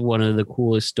 That's one of the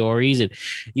coolest stories. And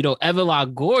Evan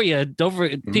Longoria,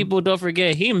 people don't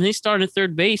forget him. He's starting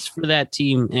third base for that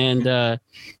team, and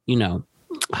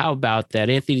how about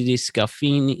that? Anthony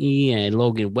DeScalfini and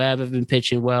Logan Webb have been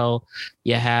pitching well.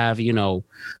 You have,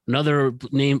 another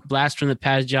name blast from the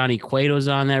past, Johnny Cueto's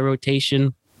on that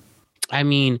rotation. I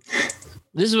mean,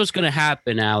 this is what's going to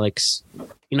happen, Alex.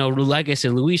 like I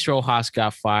said, Luis Rojas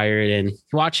got fired, and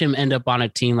watch him end up on a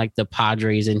team like the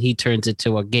Padres, and he turns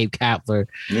into a Gabe Kapler,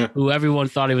 who everyone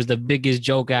thought he was the biggest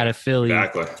joke out of Philly.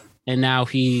 Exactly. And now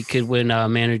he could win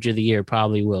Manager of the Year,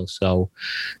 probably will. So,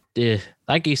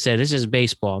 like you said, this is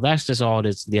baseball. That's just all it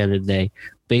is at the end of the day.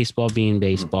 Baseball being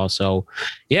baseball. So,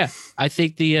 yeah, I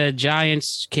think the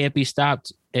Giants can't be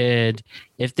stopped. And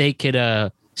if they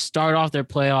could start off their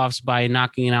playoffs by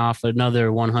knocking off another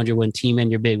 100-win team and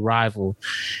your big rival,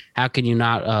 how can you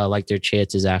not like their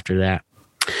chances after that?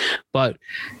 But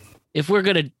if we're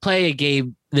going to play a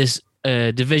game, this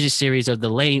division series of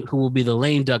who will be the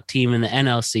lame duck team in the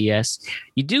NLCS,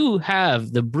 you do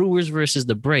have the Brewers versus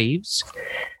the Braves.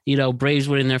 Braves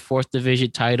winning their 4th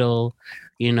division title.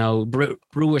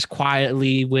 Brewers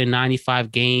quietly win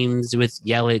 95 games with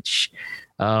Yelich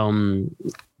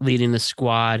leading the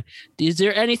squad. Is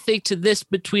there anything to this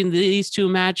between these two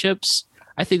matchups?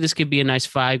 I think this could be a nice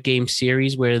 5-game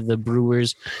series where the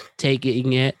Brewers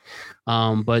taking it.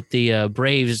 But the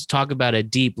Braves, talk about a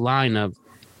deep lineup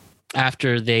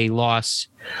after they lost.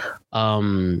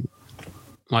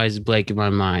 Why is it blank in my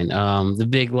mind? The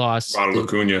big loss. Ronald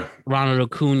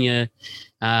Acuna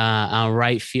on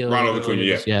right field. Ronald Acuna,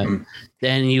 yeah. Mm-hmm.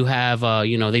 Then you have,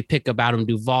 they pick up Adam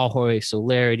Duvall, Jorge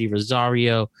Soler,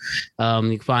 Rosario.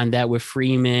 You find that with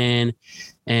Freeman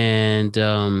and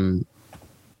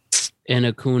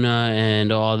Acuna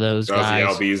and all those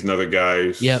guys. Albies, another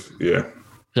guy. Yep. Yeah.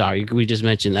 Sorry, we just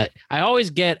mentioned that. I always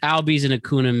get Albies and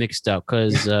Acuna mixed up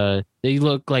because they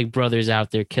look like brothers out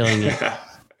there killing it.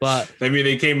 But I mean,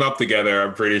 they came up together.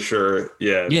 I'm pretty sure.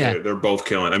 Yeah. They're both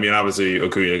killing. I mean, obviously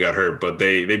Acuna got hurt, but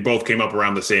they both came up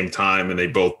around the same time, and they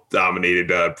both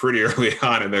dominated pretty early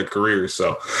on in their careers.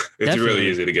 So it's Definitely. Really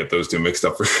easy to get those two mixed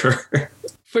up for sure.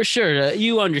 For sure,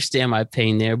 you understand my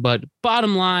pain there. But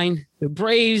bottom line, the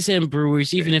Braves and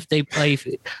Brewers, even if they play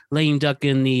lame duck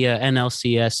in the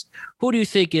NLCS, who do you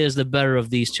think is the better of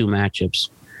these two matchups?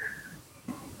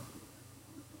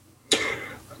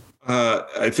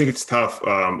 I think it's tough.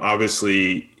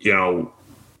 Obviously, a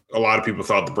lot of people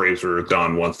thought the Braves were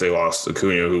done once they lost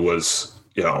Acuna, who was,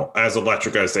 as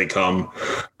electric as they come,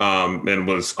 and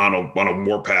was on a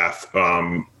warpath,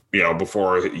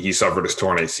 before he suffered his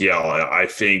torn ACL. I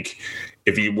think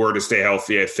if he were to stay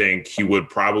healthy, I think he would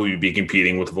probably be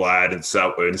competing with Vlad and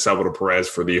Salvador Perez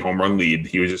for the home run lead.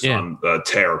 He was just on a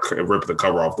tear, ripping the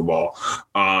cover off the ball.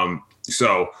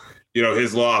 So,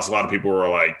 his loss, a lot of people were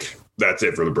like, that's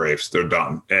it for the Braves. They're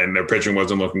done. And their pitching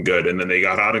wasn't looking good. And then they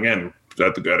got hot again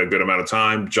at a good amount of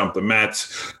time, jumped the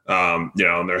Mets. And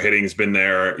their hitting's been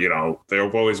there.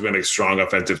 They've always been a strong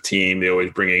offensive team. They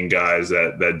always bring in guys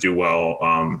that do well.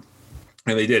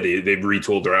 And they did. They've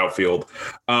retooled their outfield.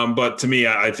 But to me,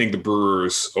 I think the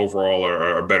Brewers overall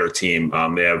are a better team.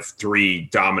 They have 3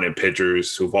 dominant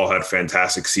pitchers who've all had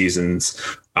fantastic seasons.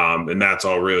 And that's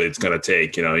all really it's going to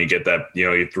take. You get that,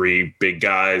 your 3 big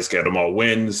guys, get them all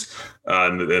wins.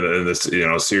 And this,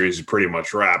 series is pretty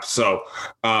much wrapped. So,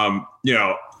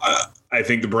 I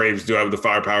think the Braves do have the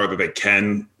firepower that they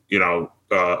can,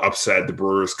 upset the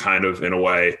Brewers kind of in a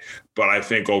way. But I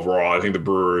think overall, the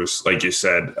Brewers, like you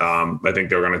said, I think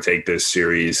they're going to take this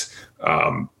series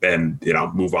and,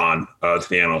 move on to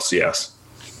the NLCS.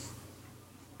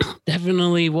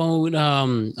 Definitely won't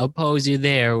oppose you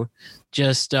there.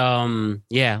 Just,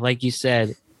 like you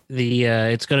said,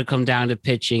 it's going to come down to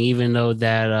pitching, even though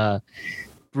that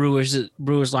Brewers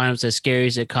lineup's as scary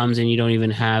as it comes, and you don't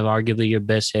even have arguably your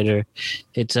best hitter.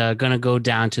 It's going to go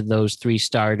down to those 3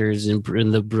 starters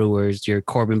in the Brewers, your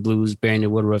Corbin Blues, Brandon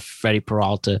Woodruff, Freddie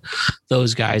Peralta.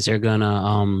 Those guys are going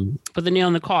to put the nail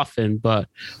in the coffin, but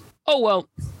oh well.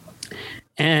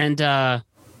 And our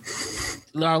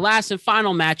last and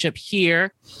final matchup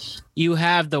here, you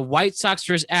have the White Sox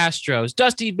versus Astros.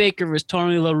 Dusty Baker versus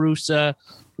Tony La Russa.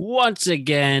 Once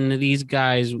again, these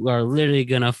guys are literally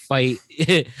going to fight.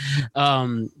 They're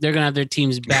going to have their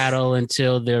teams battle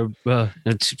until they're,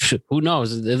 who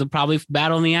knows, they'll probably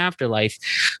battle in the afterlife.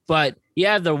 But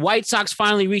yeah, the White Sox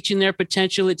finally reaching their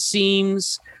potential, it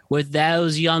seems, with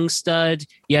those young studs.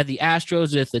 You have the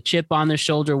Astros with a chip on their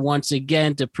shoulder once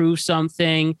again to prove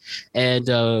something.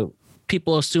 And,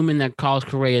 people assuming that Carlos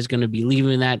Correa is going to be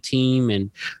leaving that team,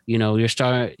 and you're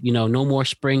starting, no more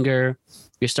Springer.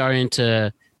 You're starting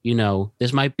to,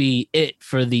 this might be it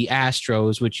for the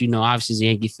Astros, which obviously as a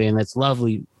Yankee fan, that's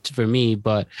lovely for me,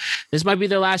 but this might be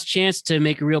their last chance to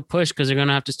make a real push because they're going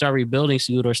to have to start rebuilding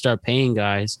soon or start paying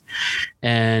guys.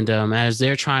 And as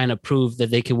they're trying to prove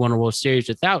that they can win a World Series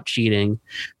without cheating,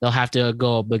 they'll have to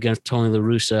go up against Tony La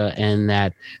Russa and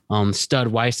that stud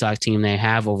White Sox team they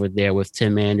have over there with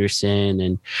Tim Anderson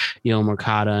and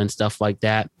Mercado and stuff like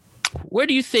that. where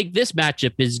do you think this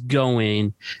matchup is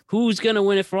going? Who's going to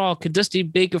win it for all? Could Dusty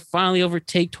Baker finally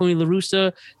overtake Tony La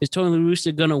Russa? Is Tony La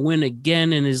Russa going to win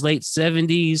again in his late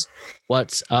 70s?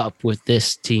 What's up with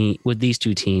this team, with these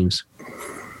two teams?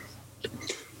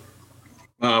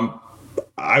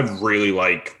 I really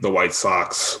like the White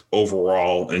Sox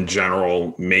overall in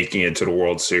general making it to the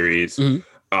World Series.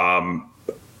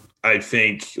 I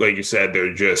think, like you said,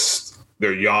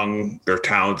 they're young, they're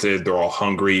talented, they're all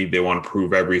hungry. They want to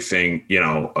prove everything,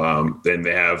 Then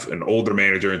they have an older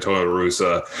manager in Tony La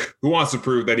Russa who wants to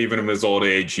prove that even in his old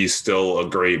age, he's still a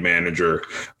great manager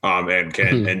and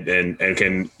can and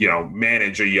can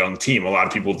manage a young team. A lot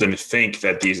of people didn't think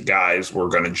that these guys were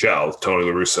going to gel. Tony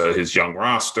La Russa, his young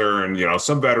roster, and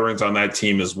some veterans on that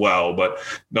team as well, but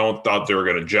no one thought they were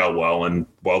going to gel well, and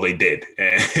well, they did,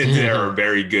 and they're a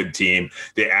very good team.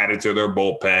 They added to their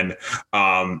bullpen,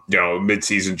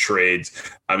 mid-season trades.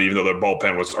 Even though their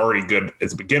bullpen was already good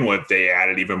to begin with, they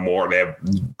added even more. They have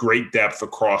great depth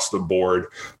across the board.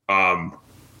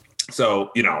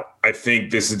 So, I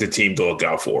think this is the team to look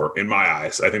out for, in my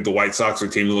eyes. I think the White Sox are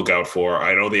the team to look out for.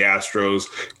 I know the Astros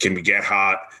can get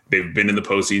hot. They've been in the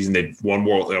postseason. They've won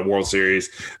World Series.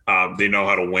 They know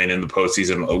how to win in the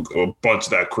postseason. A bunch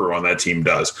of that crew on that team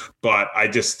does. But I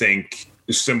just think,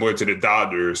 similar to the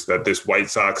Dodgers, that this White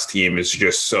Sox team is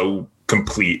just so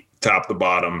complete, top to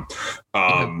bottom,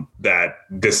 that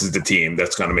this is the team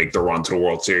that's going to make the run to the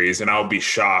World Series. And I'll be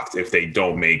shocked if they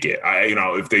don't make it.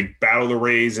 If they battle the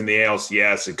Rays in the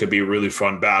ALCS, it could be a really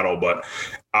fun battle, but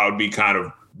I would be kind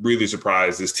of really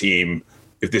surprised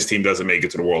if this team doesn't make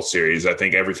it to the World Series. I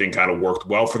think everything kind of worked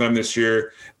well for them this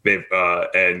year.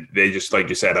 And they just, like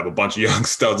you said, have a bunch of young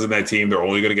studs in that team. They're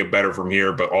only going to get better from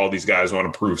here, but all these guys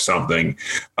want to prove something.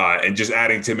 And just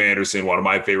adding Tim Anderson, one of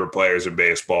my favorite players in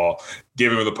baseball,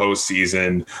 give him the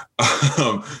postseason,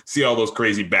 see all those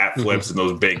crazy bat flips and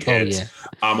those big hits. Yeah.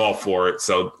 I'm all for it.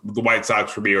 So the White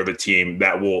Sox for me are the team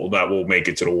that will make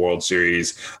it to the World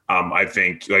Series. I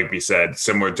think, like we said,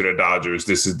 similar to the Dodgers,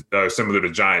 this is similar to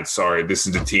the Giants. Sorry, this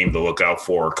is the team to look out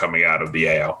for coming out of the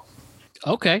AL.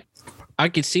 Okay. I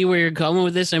can see where you're going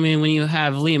with this. I mean, when you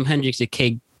have Liam Hendricks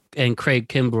and Craig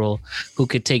Kimbrell, who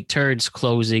could take turns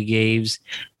closing games,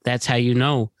 that's how you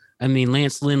know. I mean,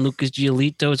 Lance Lynn, Lucas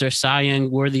Giolito's are Cy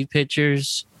Young worthy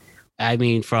pitchers. I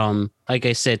mean, from, like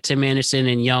I said, Tim Anderson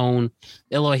and Yon,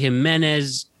 Eloy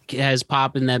Jimenez has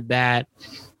pop in that bat.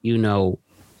 He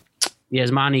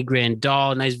has Monty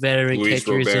Grandal, nice veteran Luis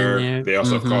catchers Robert. in there. They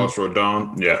also have Carlos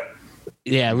Rodon. Yeah.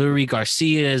 Yeah, Lurie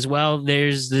Garcia as well.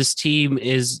 This team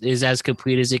is as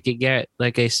complete as it could get.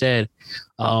 Like I said,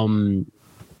 who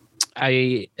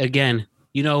I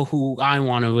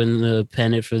want to win the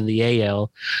pennant for the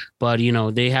AL, but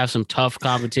they have some tough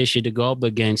competition to go up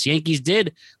against. Yankees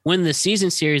did win the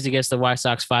season series against the White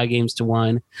Sox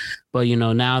 5-1, but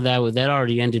now that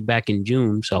already ended back in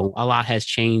June, so a lot has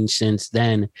changed since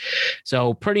then.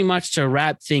 So pretty much to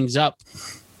wrap things up,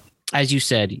 as you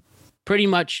said. Pretty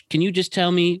much, can you just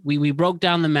tell me, we broke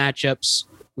down the matchups.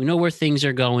 We know where things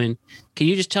are going. Can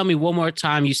you just tell me one more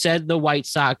time? You said the White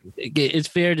Sox. It's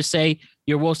fair to say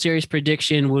your World Series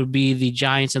prediction would be the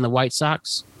Giants and the White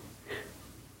Sox?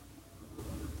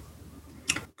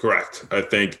 Correct. I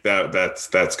think that's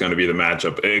going to be the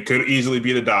matchup. It could easily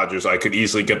be the Dodgers. I could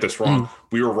easily get this wrong.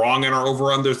 We were wrong in our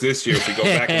over-unders this year. If we go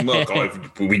back and look,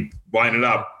 if we line it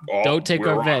up, don't take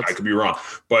our bets. I could be wrong.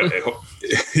 But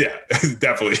yeah,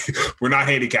 definitely. We're not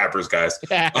handicappers, guys.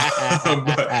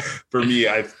 But for me,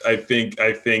 I think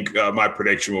my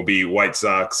prediction will be White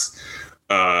Sox.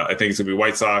 I think it's going to be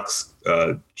White Sox,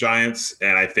 Giants,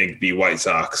 and I think the White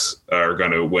Sox are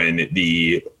going to win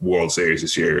the World Series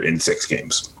this year in 6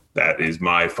 games. That is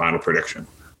my final prediction.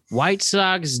 White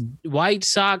Sox,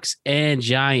 and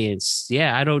Giants.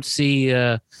 Yeah, I don't see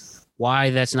why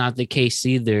that's not the case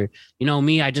either.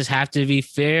 Me, I just have to be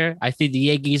fair. I think the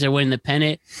Yankees are winning the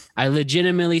pennant. I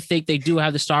legitimately think they do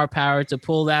have the star power to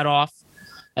pull that off.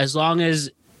 As long as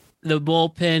the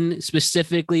bullpen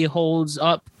specifically holds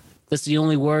up, that's the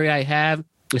only worry I have,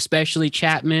 especially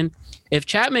Chapman. If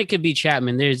Chapman could be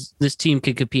Chapman, this team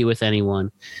could compete with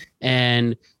anyone.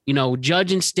 And,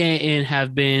 Judge and Stanton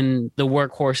have been the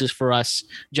workhorses for us.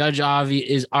 Judge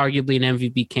is arguably an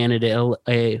MVP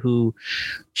candidate who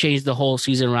changed the whole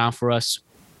season around for us.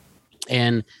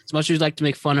 And as much as we'd like to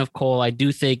make fun of Cole, I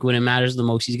do think when it matters the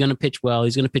most, he's going to pitch well.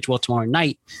 He's going to pitch well tomorrow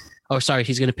night. He's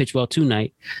going to pitch well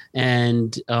tonight.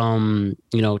 And,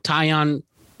 Taillon,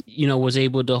 was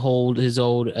able to hold his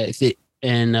own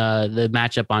in the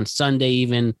matchup on Sunday,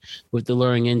 even with the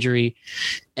luring injury.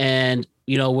 And,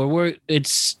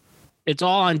 it's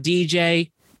all on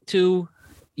DJ too.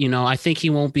 I think he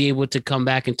won't be able to come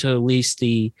back until at least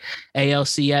the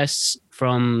ALCS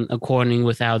from according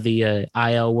with how the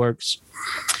IL works.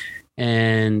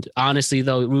 And honestly,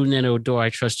 though, Rougned Odor, I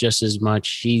trust just as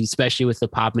much. Especially with the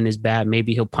pop in his bat,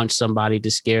 maybe he'll punch somebody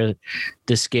to scare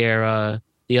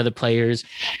the other players.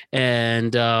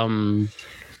 And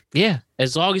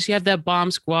as long as you have that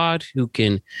bomb squad who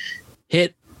can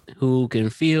hit, who can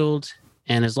field,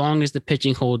 and as long as the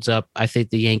pitching holds up, I think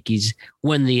the Yankees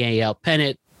win the AL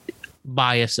pennant,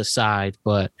 bias aside.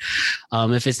 But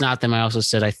if it's not them, I also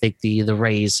said I think the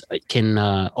Rays can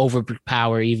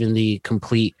overpower even the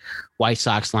complete White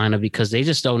Sox lineup because they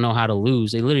just don't know how to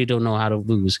lose. They literally don't know how to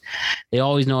lose. They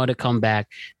always know how to come back.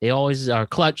 They always are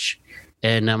clutch.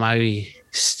 And I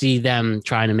see them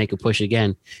trying to make a push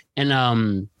again.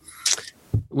 And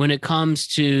when it comes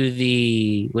to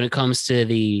the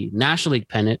National League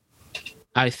pennant,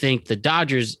 I think the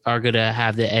Dodgers are going to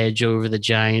have the edge over the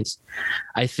Giants.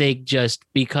 I think just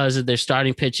because of their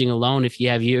starting pitching alone, if you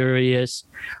have Urias,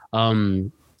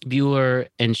 Buehler,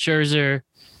 and Scherzer,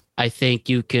 I think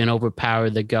you can overpower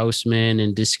the Gausman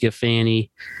and DeSclafani.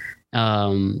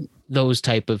 Those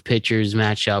type of pitchers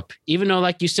match up. Even though,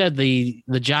 like you said, the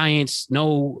Giants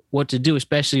know what to do,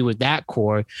 especially with that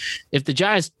core. If the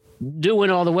Giants do win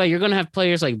all the way, you're going to have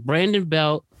players like Brandon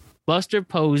Belt, Buster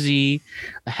Posey,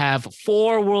 have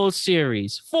 4 World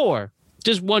Series. 4.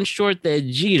 Just one short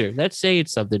than Jeter. That's saying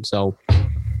something. So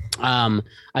I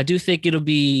do think it'll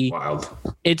be wild.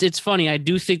 It's funny. I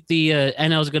do think the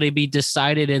NL is going to be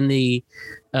decided in the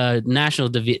National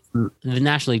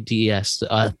League DS.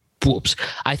 I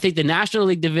think the National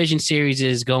League Division Series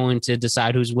is going to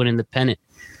decide who's winning the pennant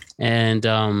and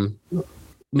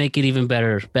make it even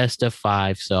better. Best of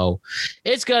 5. So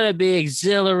it's going to be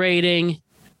exhilarating.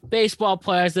 Baseball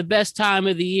players, the best time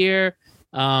of the year.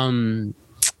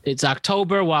 It's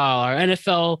October while our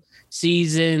NFL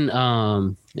season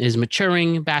is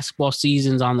maturing. Basketball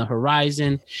season's on the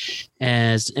horizon,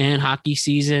 and hockey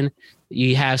season.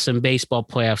 You have some baseball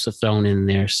playoffs thrown in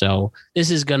there. So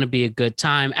this is going to be a good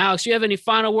time. Alex, you have any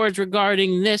final words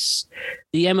regarding this,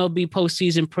 the MLB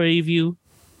postseason preview?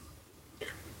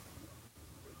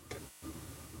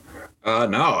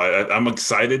 No, I'm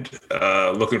excited.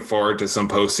 Looking forward to some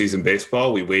postseason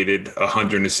baseball. We waited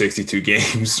 162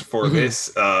 games for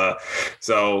this.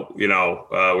 So,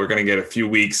 we're going to get a few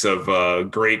weeks of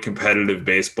great competitive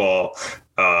baseball.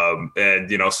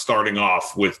 And, starting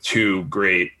off with 2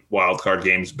 great wildcard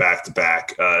games back to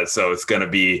back. So it's going to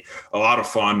be a lot of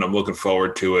fun. I'm looking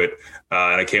forward to it.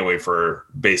 And I can't wait for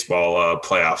baseball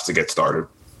playoffs to get started.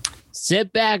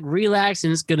 Sit back, relax,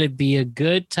 and it's going to be a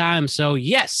good time. So,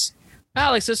 yes.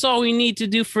 Alex, that's all we need to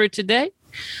do for today.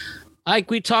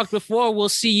 Like we talked before, we'll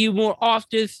see you more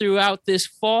often throughout this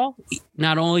fall,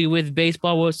 not only with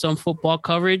baseball, but with some football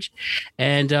coverage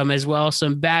and as well as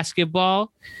some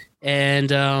basketball. And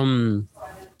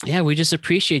we just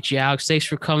appreciate you, Alex. Thanks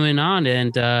for coming on.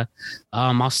 And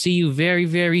I'll see you very,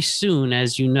 very soon,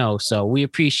 as you know. So we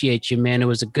appreciate you, man. It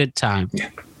was a good time. Yeah.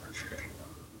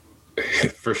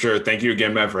 For sure. Thank you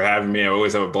again, Matt, for having me. I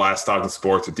always have a blast talking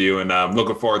sports with you, and I'm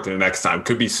looking forward to the next time.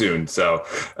 Could be soon. So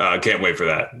can't wait for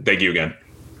that. Thank you again.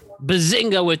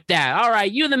 Bazinga with that. All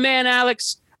right. You the man,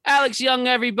 Alex. Alex Young,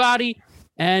 everybody.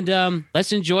 And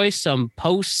let's enjoy some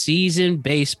postseason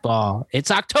baseball. It's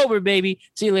October, baby.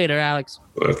 See you later, Alex.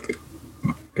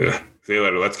 See you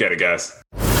later. Let's get it, guys.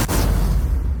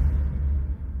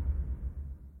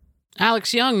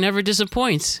 Alex Young never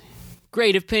disappoints.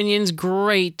 Great opinions,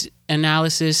 great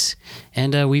analysis,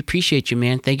 and we appreciate you,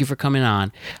 man. Thank you for coming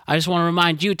on. I just want to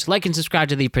remind you to like and subscribe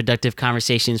to the Productive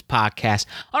Conversations podcast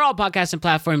on all podcasting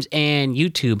platforms and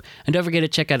YouTube. And don't forget to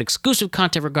check out exclusive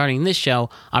content regarding this show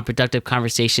on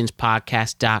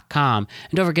productiveconversationspodcast.com.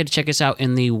 And don't forget to check us out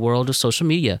in the world of social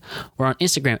media. We're on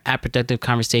Instagram at Productive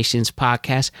Conversations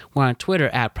Podcast. We're on Twitter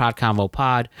at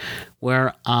ProdConvoPod.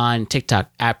 We're on TikTok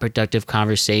at Productive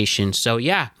Conversations. So,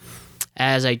 yeah.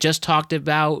 As I just talked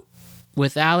about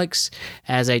with Alex,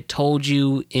 as I told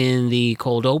you in the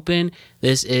cold open,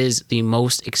 this is the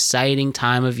most exciting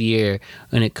time of year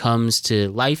when it comes to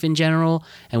life in general,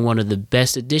 and one of the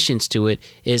best additions to it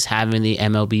is having the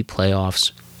MLB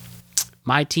playoffs.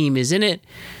 My team is in it.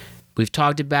 We've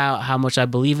talked about how much I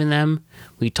believe in them.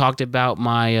 We talked about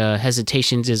my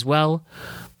hesitations as well.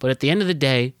 But at the end of the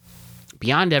day,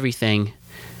 beyond everything,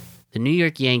 the New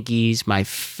York Yankees, my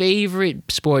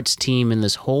favorite sports team in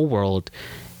this whole world,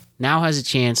 now has a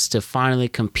chance to finally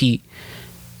compete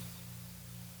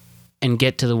and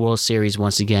get to the World Series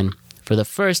once again. For the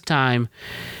first time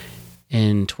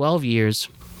in 12 years,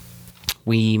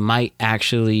 we might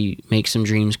actually make some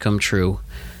dreams come true.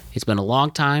 It's been a long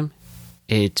time.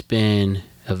 It's been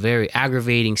a very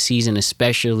aggravating season,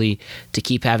 especially to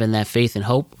keep having that faith and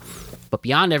hope. But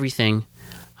beyond everything,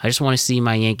 I just want to see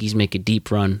my Yankees make a deep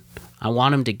run. I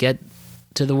want them to get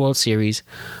to the World Series.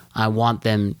 I want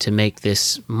them to make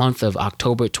this month of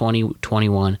October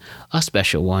 2021 a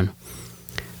special one.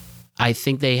 I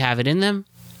think they have it in them.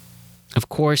 Of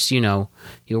course, you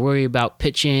worry about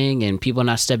pitching and people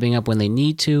not stepping up when they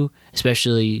need to,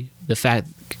 especially the fact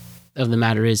of the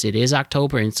matter is it is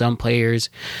October and some players,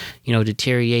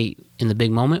 deteriorate in the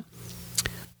big moment.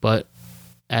 But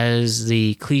as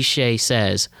the cliche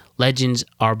says, legends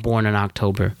are born in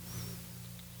October.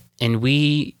 And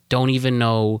we don't even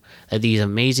know that these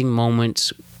amazing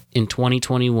moments in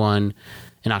 2021,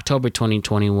 in October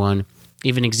 2021,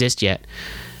 even exist yet.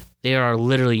 There are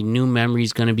literally new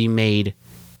memories going to be made,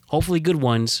 hopefully good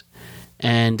ones.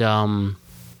 And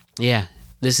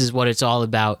this is what it's all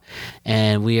about.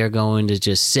 And we are going to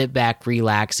just sit back,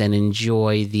 relax, and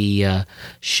enjoy the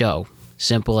show.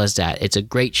 Simple as that. It's a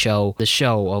great show, the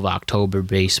show of October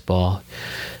baseball.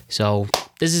 So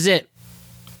this is it.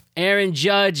 Aaron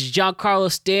Judge,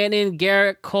 Giancarlo Stanton,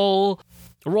 Garrett Cole,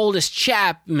 Aroldis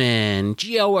Chapman,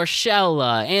 Gio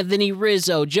Urshela, Anthony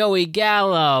Rizzo, Joey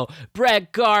Gallo,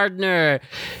 Brett Gardner,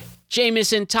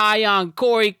 Jameson Taillon,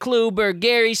 Corey Kluber,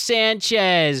 Gary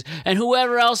Sanchez, and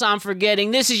whoever else I'm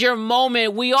forgetting. This is your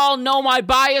moment. We all know my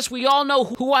bias. We all know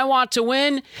who I want to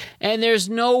win. And there's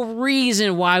no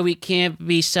reason why we can't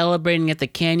be celebrating at the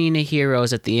Canyon of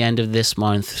Heroes at the end of this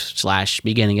month /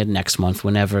 beginning of next month,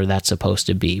 whenever that's supposed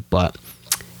to be. But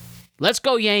let's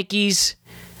go, Yankees.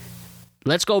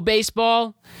 Let's go,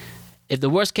 baseball. If the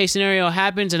worst case scenario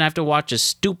happens and I have to watch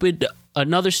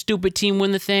another stupid team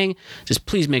win the thing, just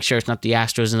please make sure it's not the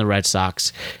Astros and the Red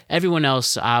Sox. Everyone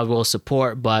else I will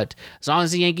support, but as long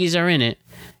as the Yankees are in it,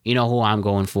 you know who I'm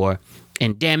going for.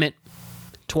 And damn it,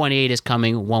 28 is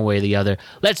coming one way or the other.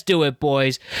 Let's do it,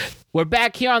 boys. We're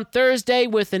back here on Thursday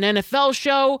with an NFL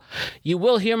show. You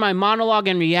will hear my monologue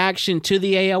and reaction to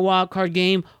the AL wildcard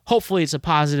game. Hopefully it's a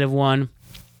positive one.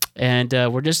 And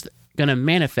we're just going to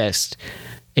manifest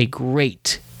a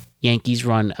great Yankees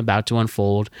run about to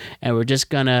unfold, and we're just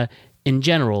gonna, in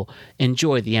general,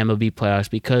 enjoy the MLB playoffs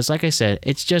because, like I said,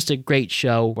 it's just a great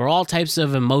show where all types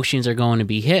of emotions are going to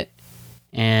be hit,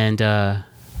 and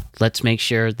let's make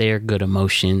sure they're good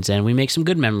emotions and we make some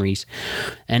good memories.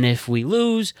 And if we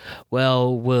lose,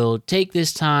 well, we'll take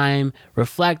this time,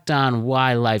 reflect on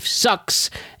why life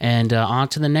sucks, and on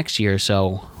to the next year.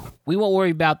 So we won't worry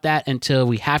about that until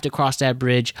we have to cross that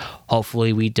bridge.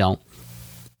 Hopefully we don't.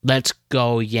 Let's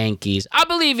go, Yankees. I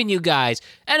believe in you guys.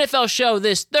 NFL show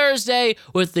this Thursday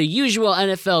with the usual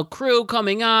NFL crew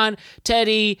coming on.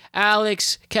 Teddy,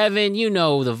 Alex, Kevin, you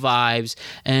know the vibes.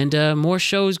 And more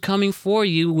shows coming for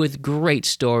you with great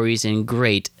stories and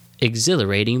great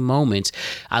exhilarating moments.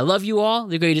 I love you all,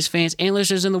 the greatest fans and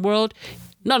listeners in the world.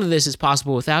 None of this is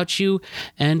possible without you.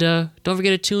 And don't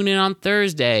forget to tune in on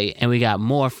Thursday. And we got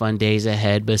more fun days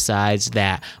ahead besides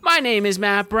that. My name is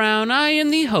Matt Brown. I am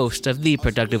the host of the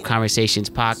Productive Conversations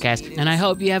podcast. And I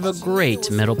hope you have a great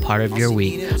middle part of your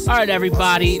week. All right,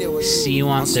 everybody. See you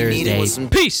on Thursday.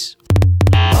 Peace.